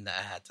of something that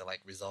I had to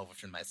resolve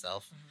within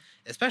myself,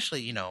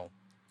 especially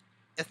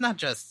it's not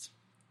just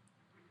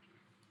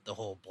the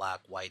whole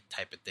black white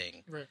type of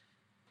thing. Right.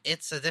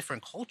 It's a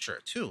different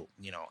culture too.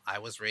 I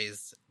was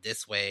raised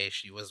this way,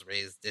 she was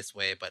raised this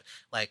way, but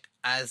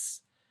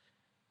as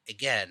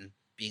again,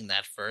 being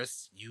that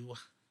first, you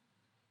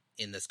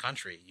in this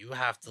country, you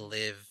have to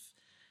live,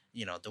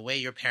 the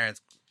way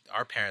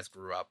our parents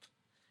grew up,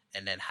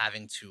 and then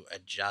having to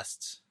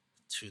adjust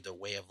to the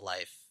way of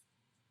life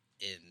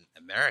in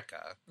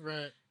America,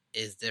 right,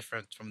 is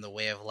different from the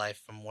way of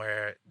life from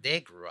where they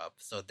grew up.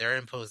 So they're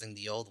imposing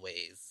the old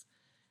ways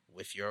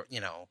with your,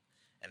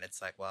 and it's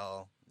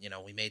well,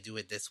 we may do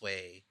it this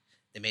way.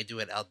 They may do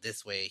it out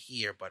this way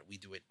here, but we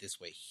do it this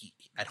way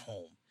at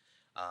home.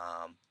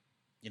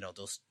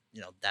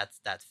 That's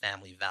that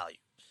family value.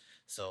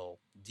 So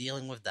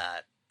dealing with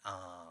that,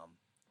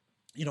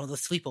 the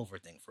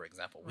sleepover thing, for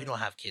example, we don't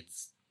have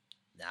kids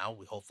now.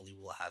 We hopefully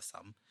will have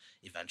some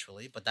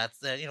eventually, but that's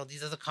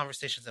these are the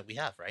conversations that we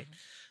have, right?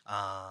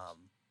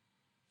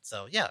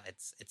 So yeah,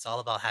 it's all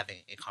about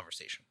having a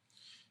conversation.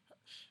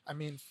 I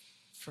mean,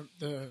 from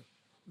the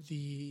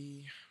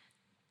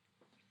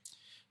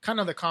kind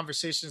of the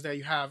conversations that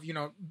you have,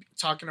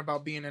 talking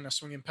about being in a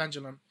swinging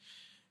pendulum,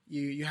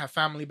 you have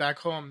family back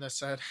home that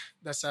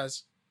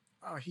says,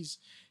 oh, he's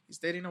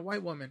dating a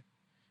white woman.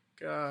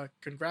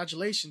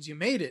 Congratulations, you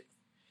made it.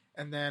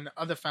 And then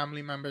other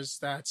family members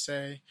that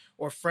say,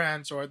 or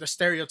friends, or the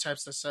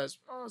stereotypes that says,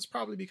 oh, it's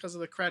probably because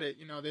of the credit.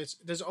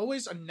 There's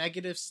always a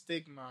negative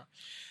stigma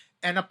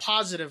and a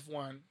positive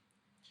one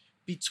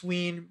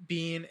between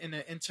being in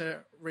an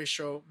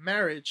interracial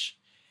marriage.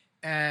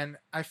 And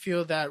I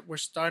feel that we're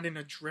starting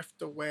to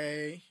drift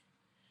away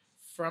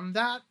from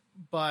that.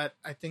 But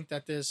I think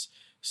that there's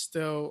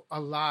still a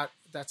lot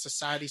that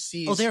society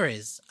sees. Oh, there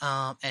is.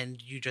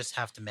 And you just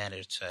have to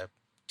manage to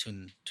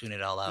tune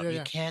it all out.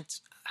 Yeah.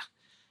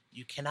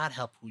 You cannot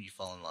help who you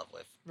fall in love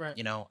with. Right.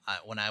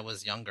 When I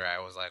was younger, I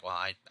was like, well,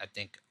 I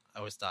think I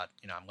always thought,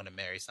 I'm going to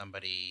marry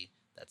somebody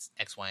that's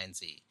X, Y, and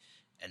Z,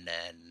 and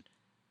then,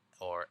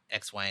 or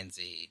X, Y, and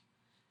Z,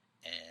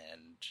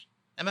 and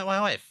I met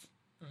my wife.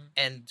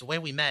 And the way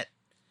we met,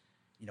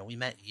 we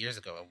met years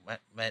ago.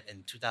 Met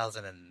in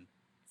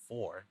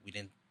 2004. We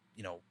didn't,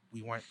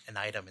 we weren't an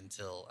item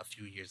until a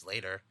few years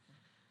later.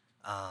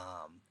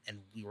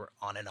 And we were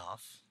on and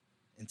off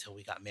until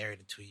we got married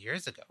 2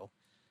 years ago.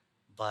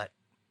 But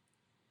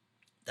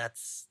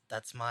that's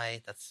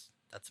my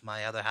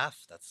other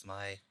half.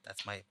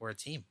 We're a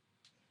team.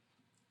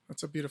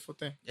 That's a beautiful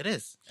thing. It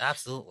is,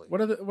 absolutely.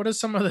 What are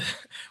some of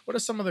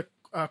the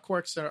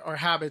quirks or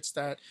habits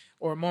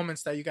or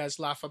moments that you guys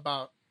laugh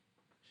about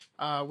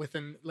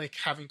within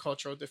having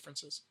cultural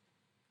differences?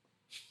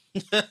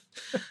 There's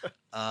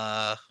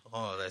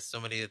so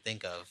many to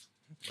think of.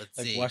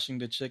 Let's see. Washing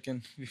the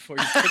chicken before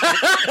you cook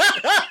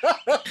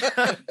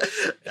it.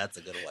 That's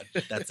a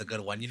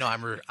good one.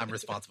 I'm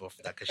responsible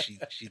for that because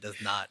she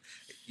does not.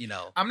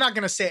 I'm not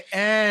gonna say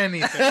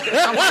anything.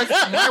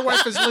 My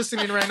wife is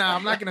listening right now.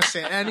 I'm not gonna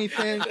say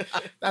anything.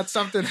 That's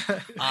something.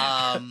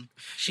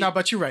 No,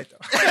 but you're right though.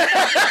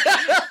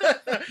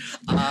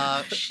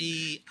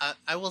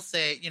 I will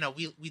say,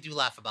 we do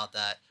laugh about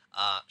that.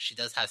 She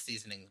does have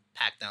seasoning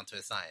packed down to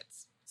a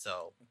science.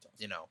 So,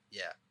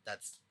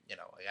 that's, I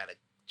got a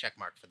check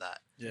mark for that.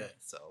 Yeah.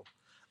 So,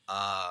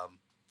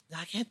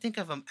 I can't think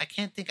of them. I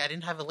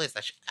didn't have a list.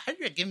 Had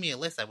you given me a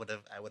list, I would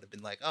have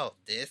been like, oh,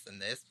 this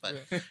and this, but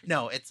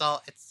no, it's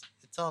all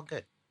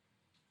good.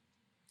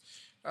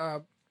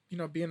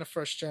 Being a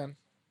first gen,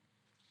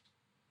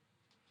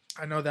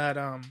 I know that,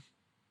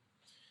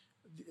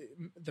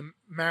 the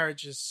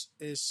marriage is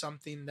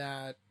something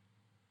that,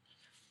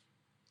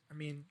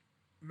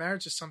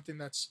 marriage is something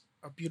that's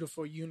a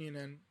beautiful union.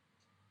 And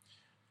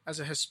as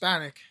a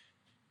Hispanic,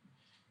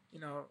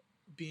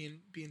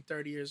 being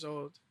 30 years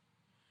old,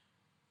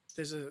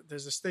 there's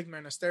a stigma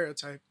and a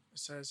stereotype that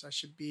says I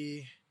should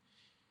be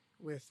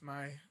with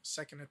my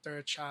second or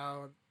third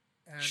child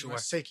and sure.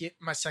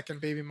 my second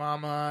baby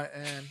mama,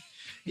 and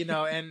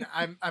and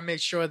I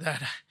made sure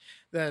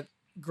that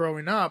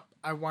growing up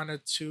I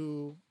wanted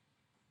to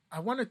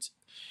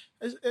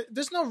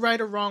there's no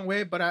right or wrong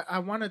way, but I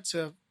wanted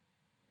to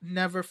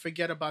never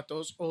forget about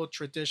those old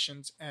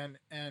traditions and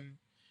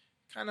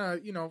kind of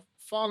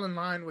fall in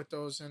line with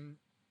those. And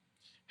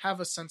have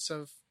a sense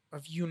of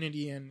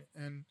unity.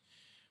 And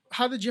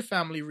how did your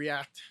family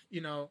react,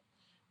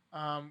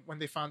 when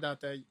they found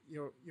out that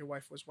your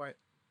wife was white?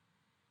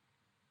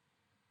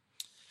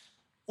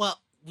 Well,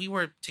 we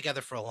were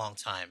together for a long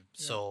time,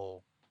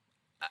 so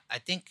I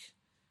think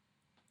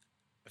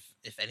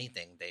if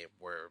anything, they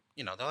were,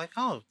 they're like,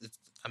 oh,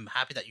 I'm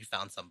happy that you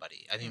found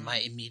somebody. I mean, my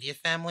immediate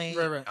family,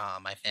 right.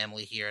 My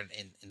family here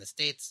in the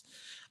States,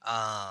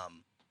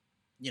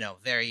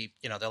 very,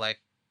 they're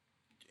like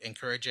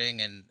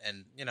encouraging and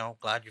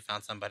glad you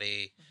found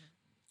somebody,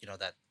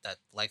 that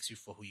likes you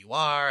for who you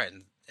are.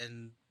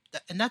 And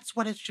that's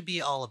what it should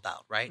be all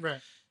about. Right.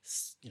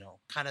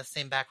 Kind of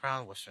same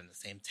background, we're from the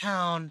same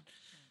town,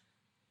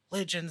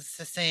 religion's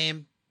the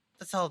same.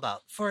 That's all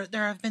about.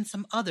 There have been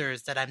some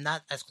others that I'm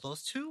not as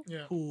close to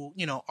who,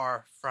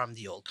 are from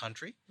the old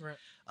country. Right.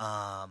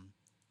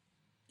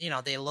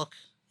 They look,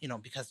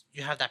 because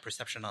you have that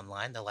perception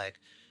online. They're like,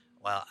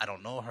 well, I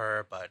don't know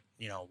her, but,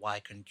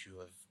 why couldn't you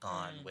have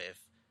gone with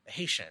a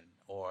Haitian?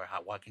 Or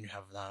why couldn't you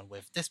have gone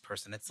with this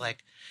person? It's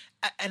like,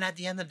 and at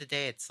the end of the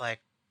day, it's like,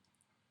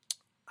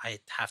 I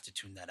have to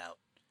tune that out.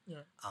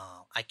 Yeah.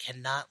 I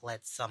cannot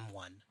let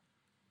someone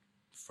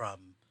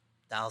from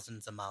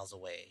thousands of miles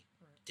away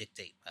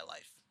dictate my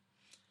life.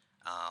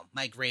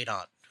 My great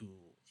aunt, who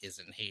is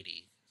in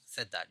Haiti,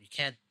 said that you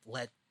can't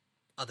let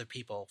other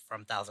people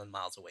from 1,000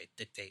 miles away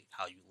dictate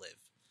how you live.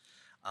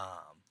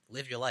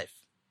 Live your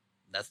life.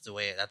 That's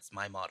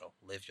my motto.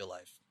 Live your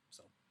life.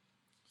 So,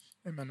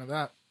 amen to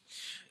that.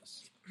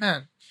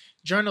 Man,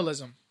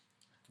 journalism.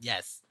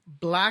 Yes.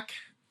 Black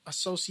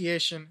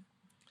Association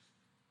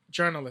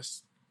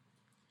journalists.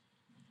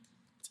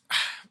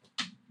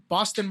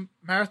 Boston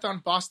Marathon,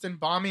 Boston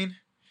bombing.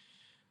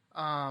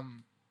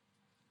 The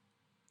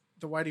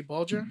Whitey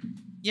Bulger.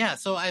 Yeah,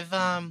 so I've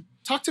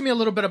talk to me a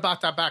little bit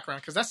about that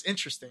background, because that's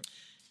interesting.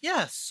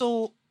 Yeah,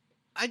 so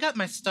I got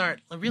my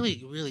start. I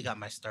really, really got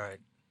my start.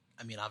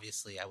 I mean,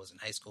 obviously, I was in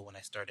high school when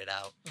I started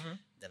out.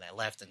 Then I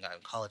left and got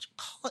in college.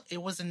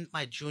 It was in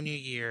my junior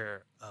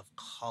year of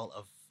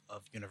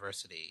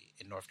university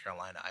in North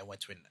Carolina. I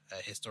went to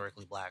a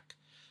historically black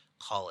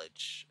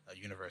college,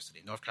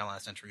 university, North Carolina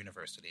Central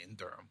University in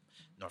Durham,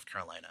 North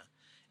Carolina.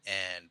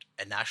 And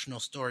a national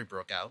story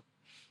broke out.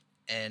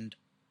 And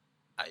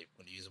I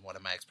want to use one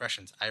of my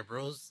expressions.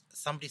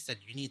 Somebody said,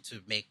 you need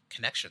to make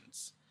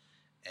connections.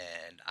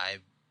 And I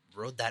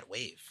rode that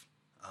wave.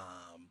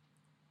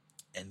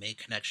 And made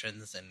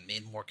connections and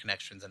made more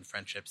connections and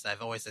friendships.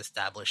 I've always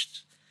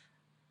established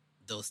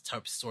those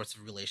sorts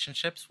of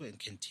relationships and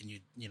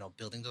continued,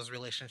 building those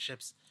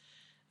relationships.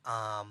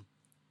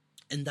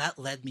 And that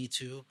led me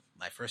to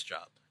my first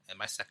job and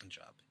my second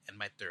job and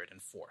my third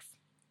and fourth.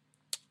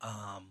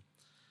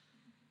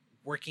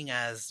 Working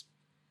as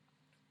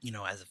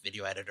a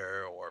video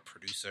editor or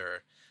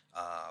producer.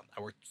 I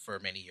worked for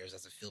many years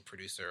as a field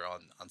producer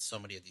on so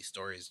many of these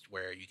stories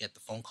where you get the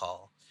phone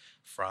call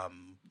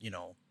from,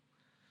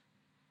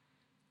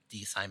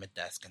 the assignment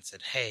desk and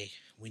said, hey,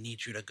 we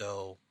need you to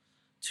go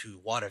to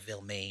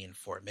Waterville, Maine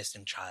for a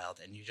missing child.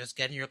 And you just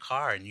get in your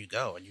car and you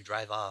go and you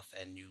drive off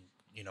and you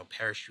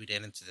parachute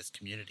into this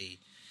community.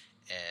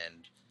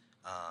 And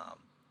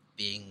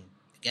being,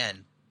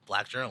 again,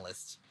 black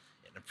journalists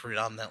in a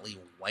predominantly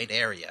white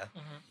area,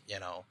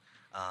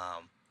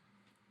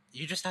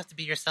 you just have to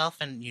be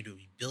yourself, and you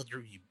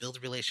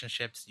build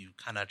relationships. You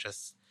kind of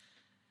just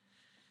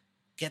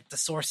get the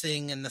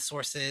sourcing and the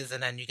sources,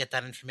 and then you get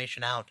that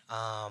information out.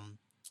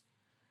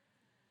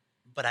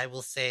 But I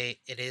will say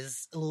it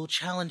is a little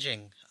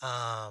challenging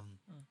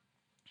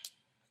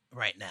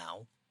right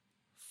now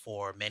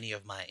for many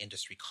of my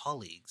industry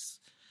colleagues.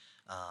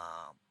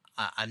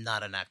 I'm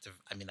not an active,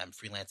 I'm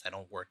freelance. I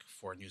don't work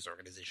for a news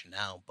organization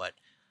now, but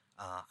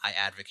I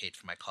advocate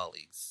for my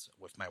colleagues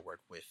with my work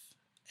with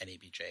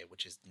NABJ,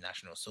 which is the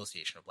National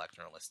Association of Black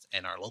Journalists,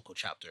 and our local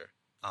chapter,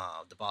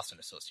 the Boston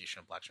Association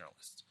of Black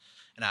Journalists.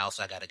 And I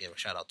got to give a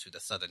shout out to the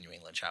Southern New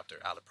England chapter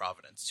out of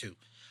Providence too.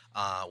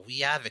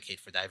 We advocate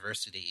for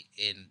diversity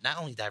in not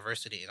only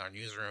diversity in our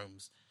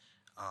newsrooms,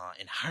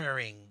 in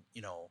hiring,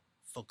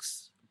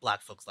 folks,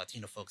 black folks,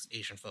 Latino folks,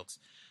 Asian folks,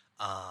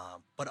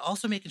 but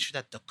also making sure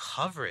that the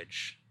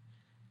coverage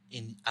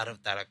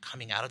that are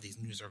coming out of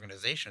these news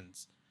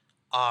organizations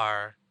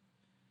are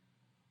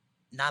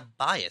not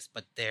biased,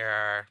 but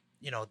they're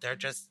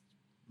just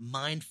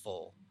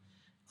mindful.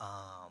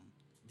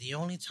 The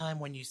only time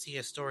when you see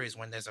a story is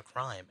when there's a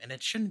crime, and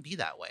it shouldn't be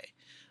that way.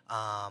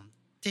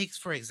 Takes,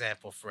 for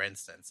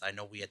instance, I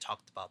know we had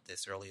talked about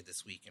this earlier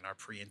this week in our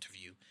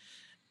pre-interview.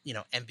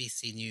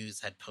 NBC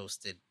News had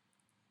posted,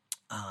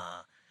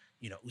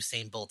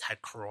 Usain Bolt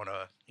had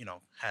corona,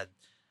 had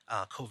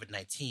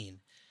COVID-19,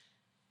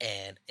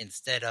 and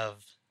instead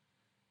of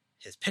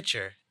his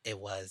picture, it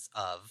was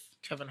of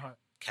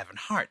Kevin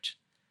Hart.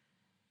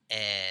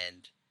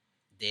 And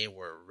they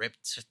were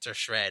ripped to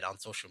shred on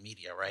social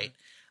media, right?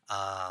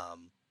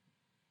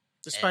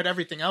 Despite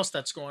everything else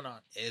that's going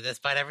on.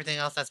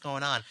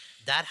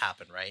 That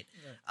happened, right?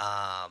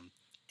 Yeah.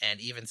 And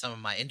even some of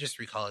my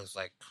industry colleagues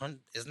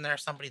isn't there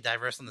somebody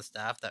diverse on the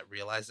staff that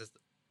realizes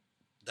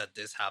that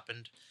this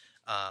happened?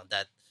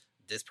 that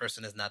this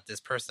person is not this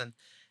person.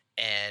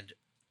 And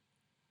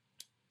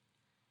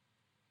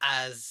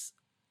as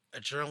a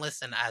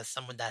journalist and as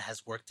someone that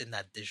has worked in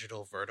that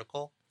digital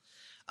vertical,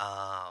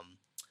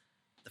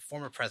 the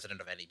former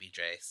president of NEBJ,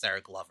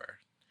 Sarah Glover,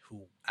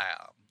 who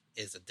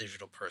is a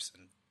digital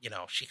person,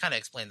 she kind of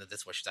explained it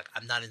this way. She's like,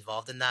 I'm not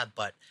involved in that,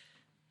 but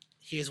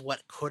here's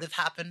what could have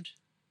happened.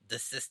 The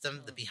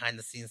system, the behind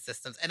the scenes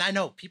systems. And I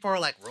know people are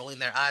like rolling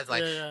their eyes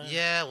like,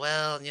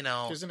 well,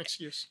 There's an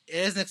excuse. It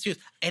is an excuse.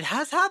 It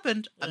has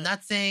happened. Yeah. I'm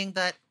not saying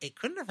that it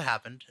couldn't have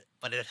happened,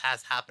 but it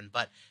has happened.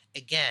 But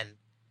again,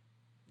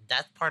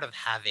 that's part of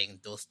having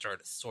those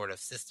sort of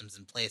systems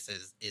in place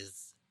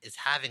is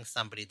having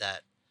somebody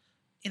that,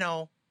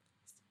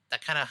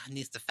 that kind of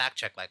needs to fact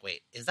check, like,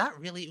 wait, is that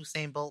really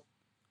Usain Bolt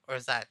or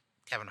is that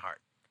Kevin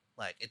Hart?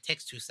 Like, it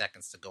takes 2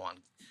 seconds to go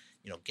on,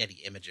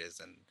 Getty Images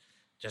and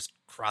just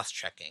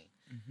cross-checking.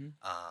 Mm-hmm.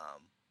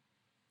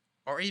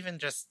 Or even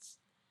just,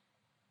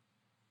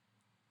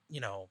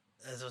 there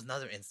was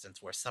another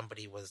instance where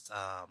somebody was,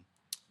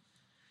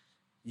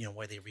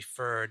 where they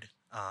referred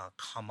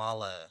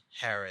Kamala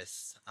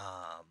Harris,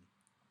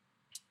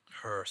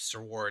 her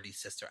sorority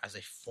sister, as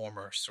a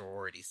former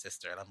sorority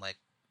sister. And I'm like,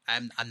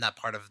 I'm not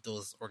part of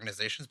those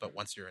organizations, but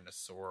once you're in a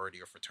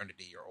sorority or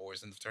fraternity, you're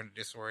always in the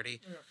fraternity or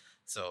sorority. Yeah.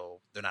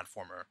 So they're not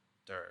former,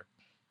 they're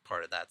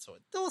part of that. So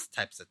those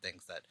types of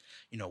things that,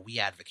 we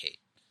advocate,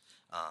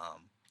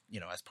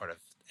 as part of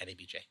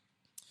NEBJ.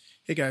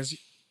 Hey guys,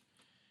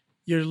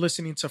 you're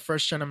listening to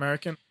First Gen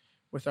American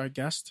with our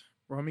guest,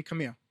 Romy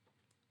Camille.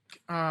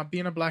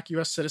 Being a Black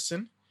U.S.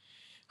 citizen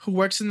who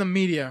works in the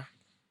media,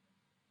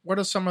 what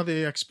are some of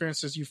the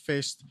experiences you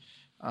faced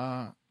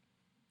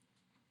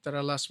that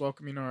are less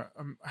welcoming or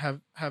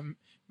have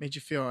made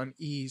you feel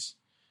unease,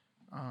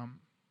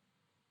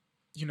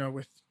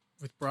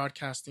 with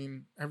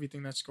broadcasting,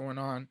 everything that's going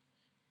on,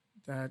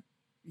 that,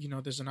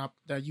 there's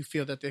that you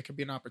feel that there could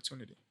be an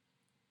opportunity?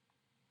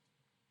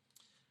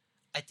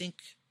 I think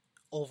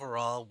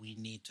overall we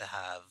need to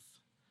have,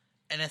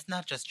 and it's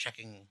not just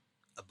checking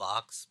a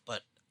box,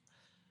 but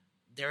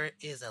there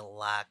is a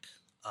lack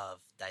of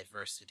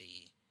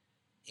diversity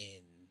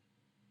in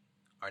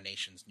our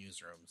nation's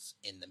newsrooms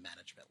in the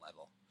management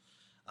level.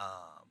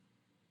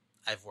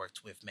 I've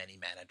worked with many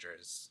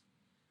managers,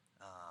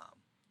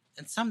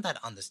 and some that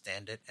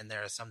understand it, and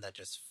there are some that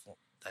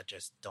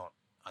just don't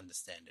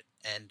understand it.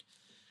 And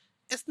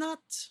it's not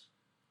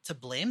to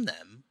blame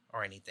them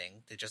or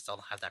anything; they just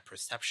don't have that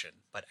perception.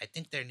 But I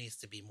think there needs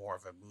to be more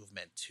of a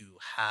movement to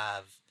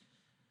have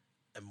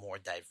a more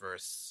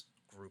diverse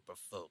group of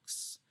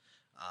folks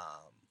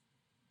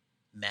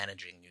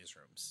managing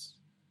newsrooms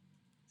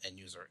and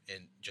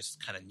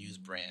just kind of news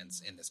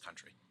brands in this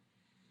country.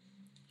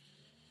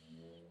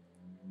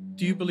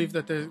 Do you believe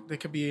that there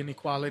could be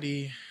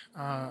inequality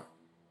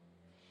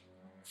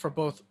for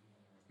both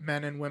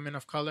men and women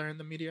of color in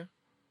the media?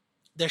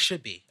 There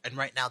should be, and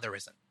right now there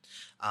isn't.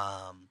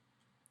 I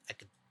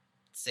could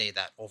say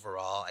that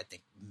overall, I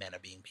think men are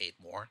being paid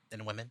more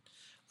than women.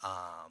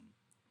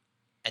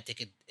 I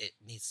think it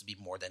needs to be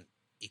more than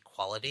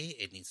equality.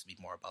 It needs to be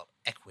more about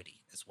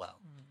equity as well.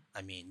 Mm.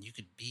 I mean, you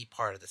could be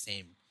part of the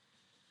same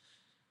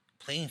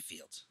playing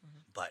field,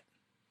 but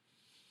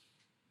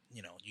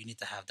you need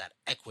to have that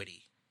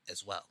equity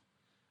as well,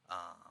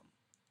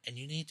 and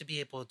you need to be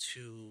able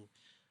to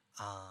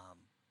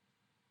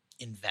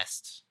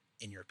invest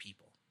in your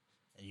people.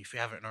 And if you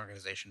have an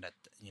organization that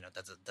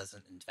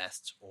doesn't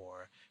invest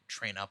or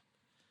train up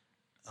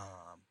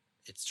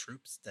its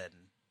troops, then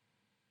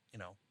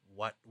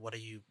what are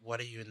you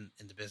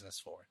in the business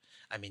for?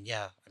 I mean,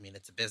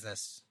 it's a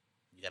business.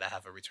 You got to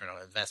have a return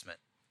on investment,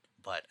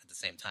 but at the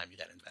same time, you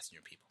got to invest in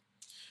your people.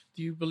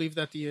 Do you believe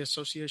that the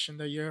association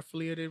that you're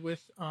affiliated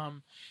with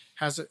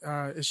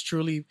is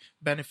truly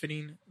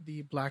benefiting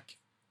the black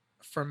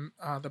from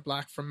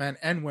men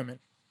and women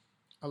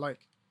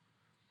alike?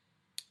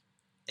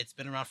 It's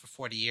been around for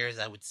 40 years.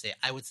 I would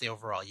say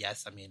overall,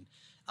 yes. I mean,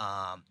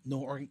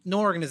 no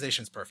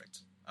organization is perfect,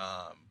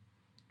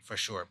 for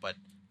sure, but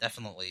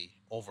definitely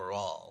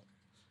overall,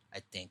 I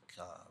think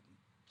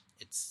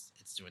it's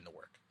doing the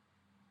work.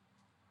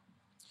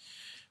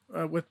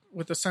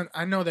 With the sense,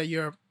 I know that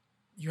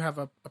you have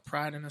a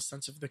pride and a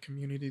sense of the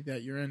community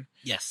that you're in.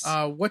 Yes.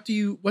 What's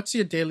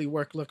your daily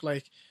work look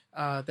like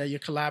that you're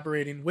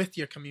collaborating with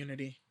your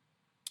community?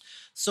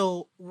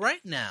 So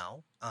right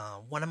now,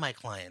 one of my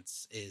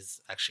clients is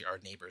actually our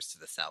neighbors to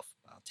the south,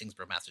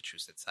 Tyngsboro,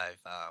 Massachusetts.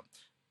 I've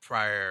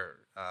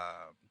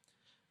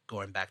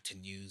going back to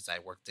news, I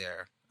worked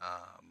there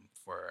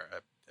for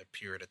a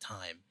period of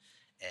time,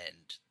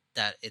 and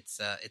that it's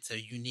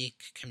a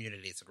unique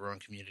community. It's a growing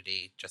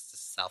community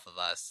just south of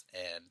us,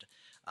 and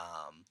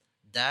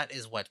that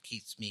is what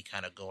keeps me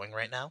kind of going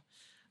right now.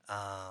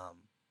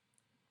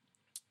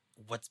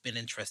 What's been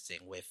interesting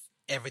with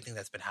everything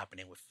that's been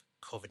happening with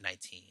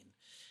COVID-19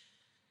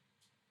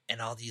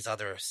 and all these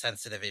other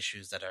sensitive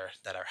issues that are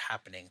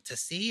happening, to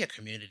see a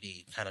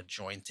community kind of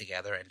join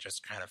together and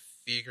just kind of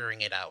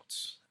figuring it out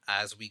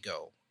as we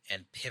go,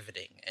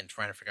 pivoting and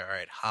trying to figure out, all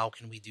right, how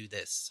can we do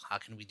this? How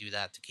can we do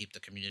that to keep the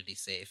community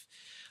safe?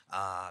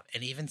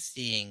 And even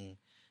seeing,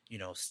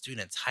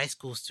 students, high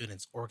school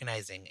students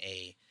organizing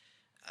it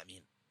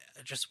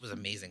just was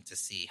amazing to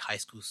see high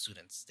school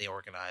students. They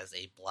organized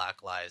a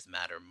Black Lives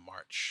Matter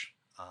march,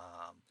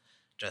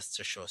 just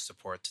to show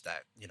support to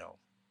that,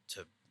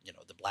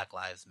 the Black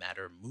Lives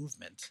Matter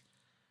movement,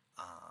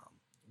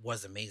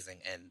 was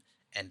amazing.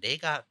 And they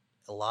got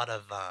a lot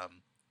of,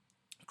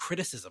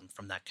 criticism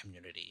from that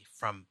community,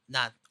 from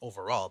not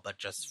overall, but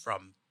just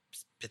from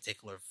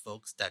particular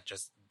folks that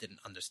just didn't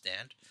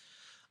understand.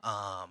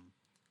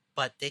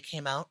 But they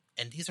came out,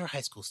 and these are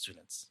high school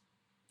students,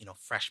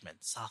 freshmen,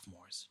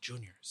 sophomores,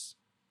 juniors,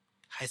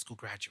 high school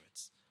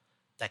graduates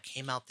that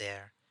came out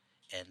there,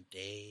 and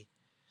they,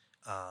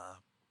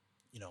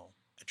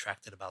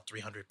 attracted about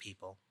 300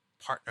 people,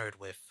 partnered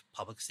with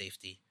public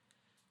safety,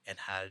 and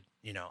had,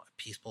 a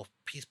peaceful,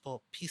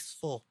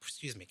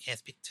 can't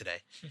speak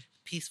today,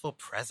 peaceful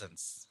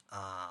presence,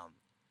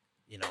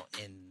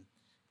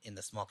 in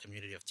the small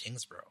community of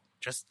Tyngsboro.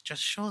 It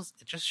just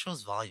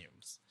shows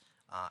volumes.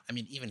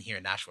 Even here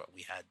in Nashua,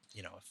 we had,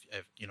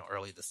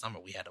 early this summer,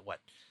 we had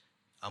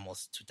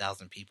almost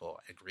 2,000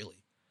 people at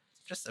Greeley.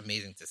 Just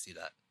amazing to see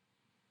that.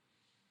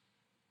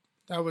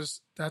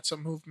 That's a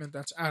movement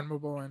that's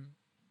admirable, and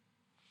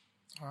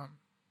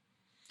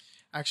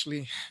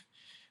actually,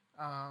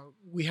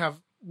 we have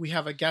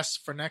a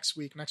guest for next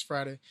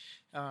Friday,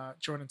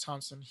 Jordan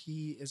Thompson.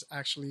 He is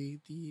actually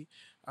the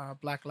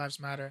Black Lives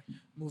Matter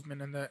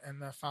movement and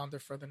the founder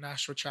for the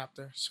Nashua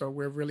chapter. So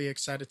we're really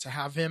excited to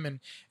have him and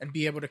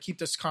be able to keep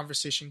this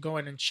conversation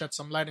going and shed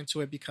some light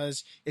into it,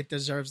 because it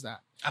deserves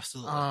that.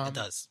 Absolutely, it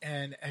does.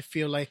 And I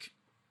feel like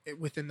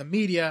within the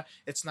media,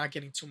 it's not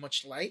getting too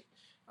much light.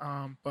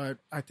 But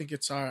I think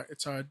it's our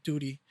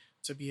duty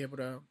to be able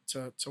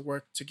to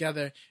work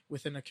together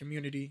within a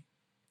community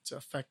to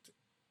affect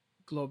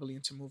globally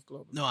and to move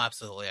globally. No,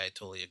 absolutely. I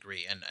totally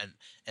agree.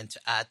 And to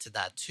add to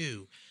that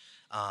too,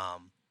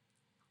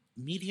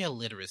 media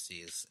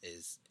literacy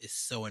is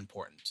so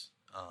important.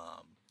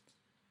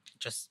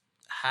 Just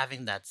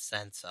having that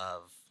sense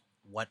of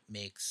what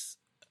makes,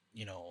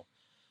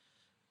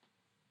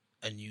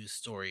 a news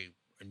story,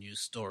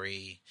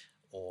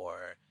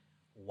 or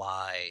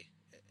why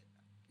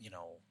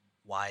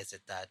is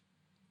it that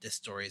this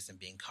story isn't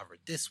being covered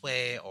this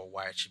way, or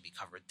why it should be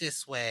covered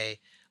this way.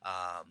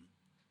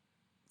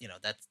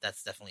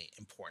 That's definitely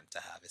important to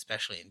have,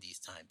 especially in these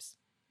times.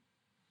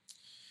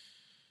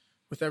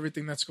 With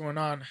everything that's going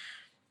on,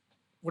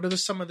 what are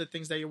some of the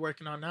things that you're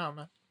working on now,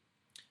 man?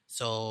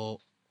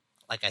 So,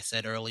 like I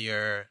said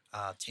earlier,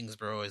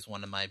 Tyngsboro is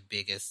one of my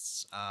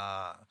biggest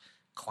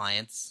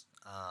clients.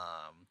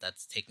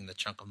 That's taking the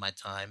chunk of my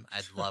time.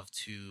 I'd love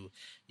to,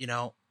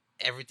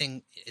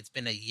 everything. It's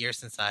been a year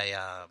since I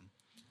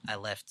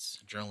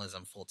left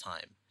journalism full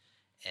time,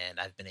 and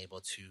I've been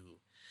able to,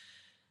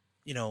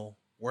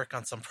 work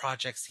on some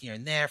projects here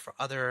and there for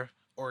other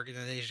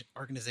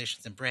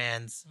organizations and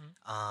brands.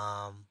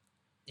 Mm-hmm.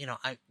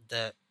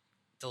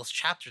 Those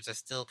chapters are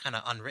still kind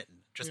of unwritten.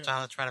 Just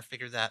trying to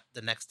figure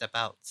the next step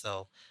out.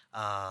 So,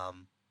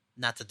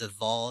 not to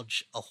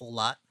divulge a whole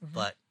lot, mm-hmm.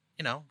 but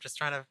just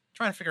trying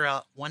to figure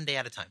out one day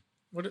at a time.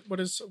 What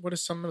is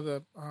some of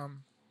the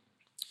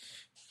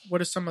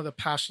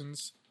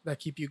passions that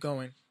keep you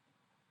going?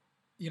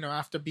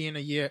 After being a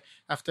year,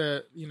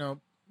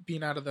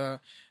 being out of the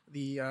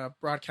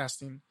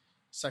broadcasting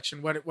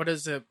section,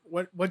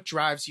 what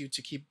drives you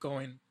to keep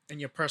going in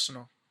your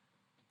personal?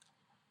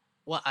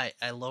 Well,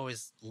 I'll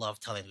always love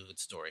telling a good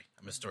story.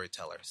 I'm a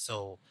storyteller.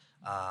 So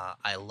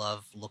I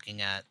love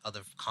looking at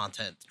other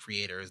content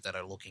creators that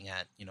are looking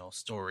at,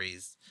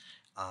 stories.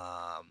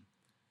 I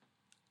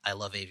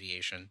love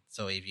aviation.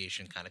 So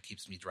aviation kind of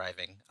keeps me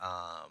driving.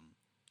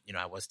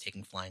 I was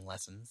taking flying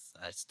lessons.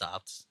 I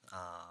stopped.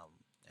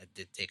 I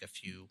did take a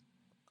few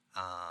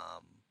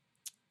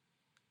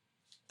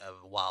a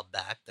while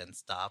back, then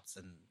stopped,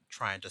 and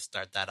trying to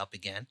start that up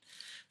again.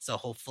 So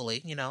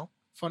hopefully,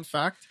 Fun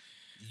fact.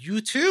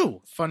 You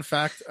too. Fun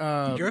fact.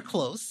 You're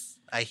close,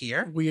 I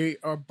hear. We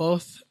are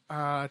both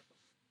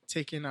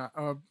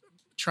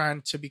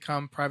trying to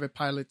become private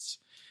pilots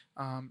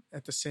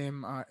at the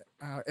same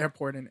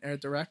airport in Air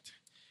Direct.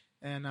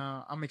 And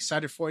I'm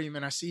excited for you,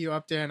 man. I see you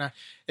up there, and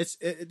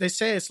they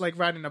say it's like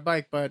riding a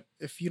bike, but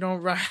if you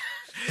don't ride,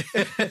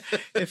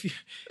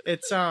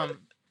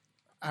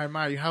 I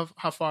admire you.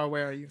 How far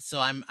away are you? So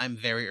I'm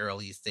very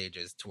early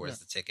stages towards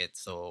the ticket.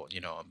 So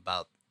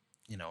about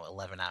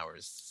 11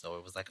 hours. So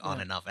it was like on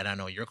and off. And I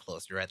know you're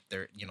close. You're at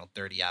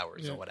 30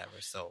 hours or whatever.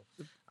 So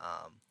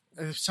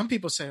some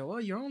people say, well,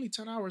 you're only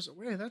 10 hours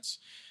away. That's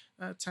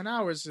 10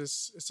 hours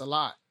it's a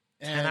lot.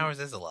 10 hours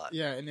is a lot.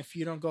 Yeah, and if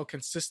you don't go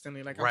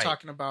consistently, like right. I'm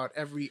talking about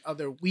every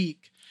other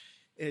week,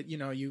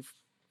 you've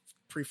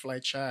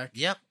pre-flight check.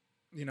 Yep.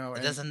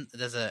 There's an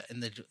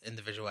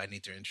individual I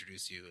need to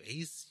introduce you.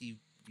 He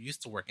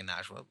used to work in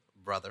Nashua,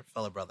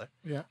 fellow brother.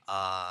 Yeah.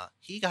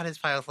 He got his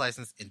pilot's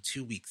license in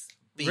 2 weeks.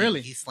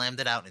 Really? He slammed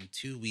it out in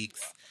 2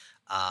 weeks.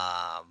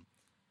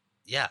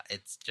 Yeah,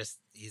 it's just,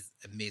 he's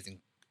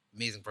amazing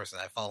amazing person.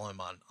 I follow him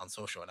on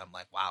social, and I'm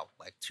like, wow,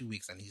 like 2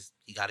 weeks, and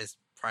he got his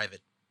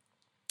private,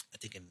 I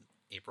think in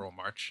April,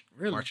 March,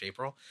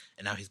 April,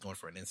 and now he's going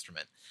for an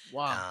instrument.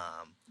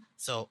 Wow.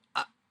 So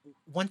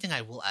one thing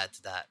I will add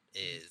to that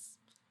is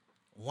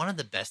one of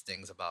the best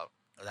things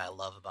that I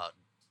love about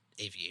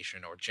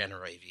aviation or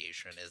general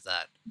aviation is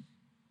that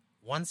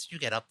once you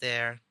get up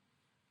there,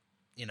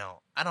 you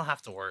know, I don't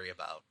have to worry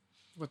about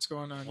what's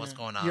going on. What's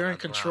going on? You're in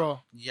control.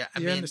 Ground. Yeah, I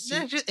mean, it's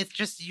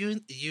just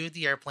you,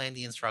 the airplane,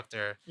 the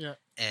instructor,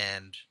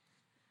 and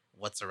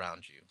what's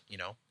around you. You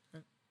know,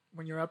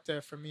 when you're up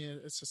there, for me,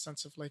 it's a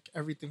sense of like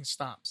everything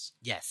stops.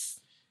 Yes,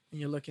 and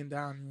you're looking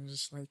down, and you're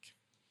just like,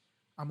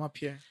 I'm up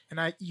here,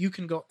 and you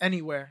can go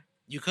anywhere.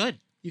 You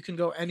can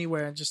go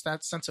anywhere, and just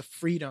that sense of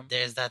freedom.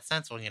 There's that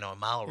sense when, you know, a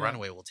mile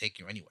runway will take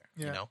you anywhere.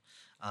 Yeah. You know,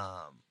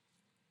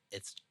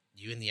 it's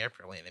you in the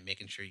airplane and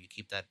making sure you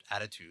keep that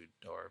attitude,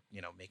 or,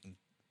 you know, making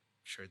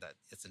sure that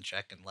it's in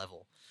check and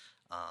level,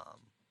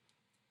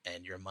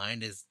 and your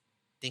mind is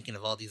thinking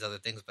of all these other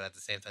things, but at the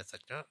same time it's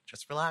like, oh,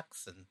 just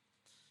relax and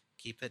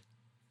keep it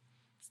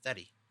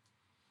steady.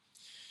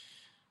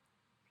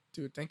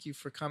 Dude, thank you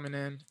for coming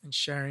in and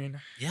sharing.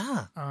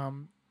 Yeah.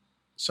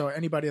 So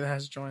anybody that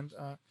has joined,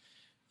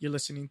 you're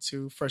listening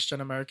to First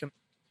Gen American.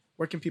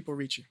 Where can people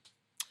reach you?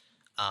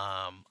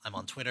 I'm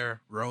on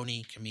Twitter,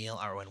 Rony Camille,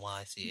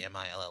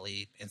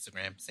 RonyCamille,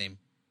 Instagram, same,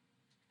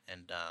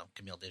 and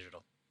Camille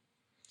Digital.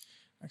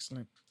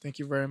 Excellent. Thank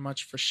you very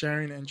much for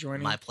sharing and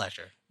joining. My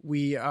pleasure.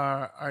 We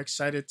are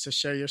excited to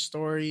share your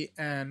story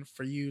and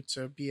for you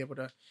to be able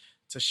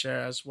to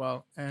share as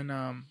well. And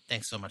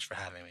thanks so much for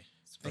having me.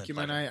 Thank you,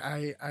 man.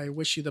 I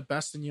wish you the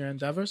best in your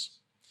endeavors.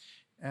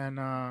 And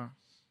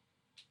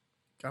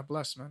God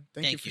bless, man.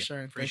 Thank you for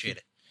sharing. Appreciate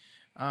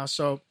it.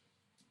 So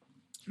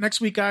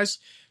next week, guys,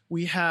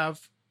 we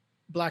have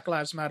Black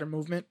Lives Matter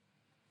movement,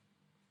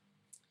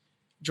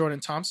 Jordan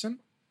Thompson,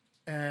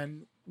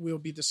 and we'll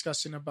be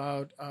discussing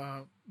about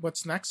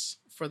what's next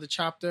for the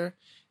chapter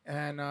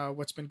and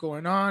what's been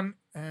going on.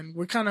 And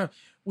we kind of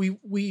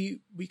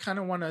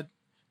want to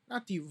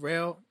not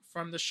derail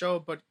from the show,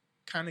 but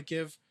kind of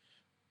give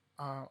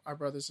our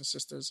brothers and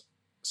sisters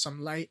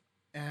some light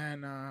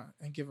and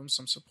give them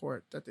some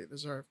support that they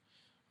deserve.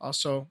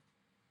 Also,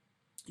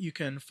 you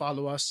can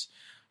follow us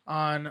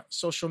on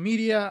social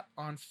media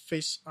on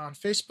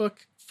Facebook,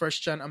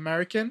 First Gen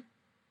American.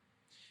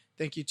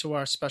 Thank you to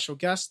our special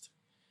guest,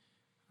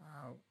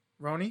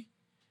 Rony,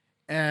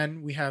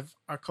 and we have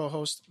our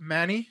co-host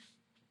Manny.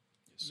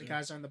 Yes, the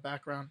guys are in the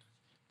background.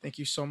 Thank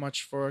you so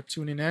much for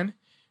tuning in.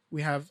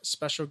 We have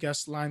special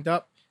guests lined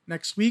up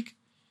next week,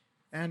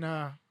 and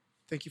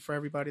thank you for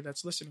everybody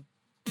that's listening.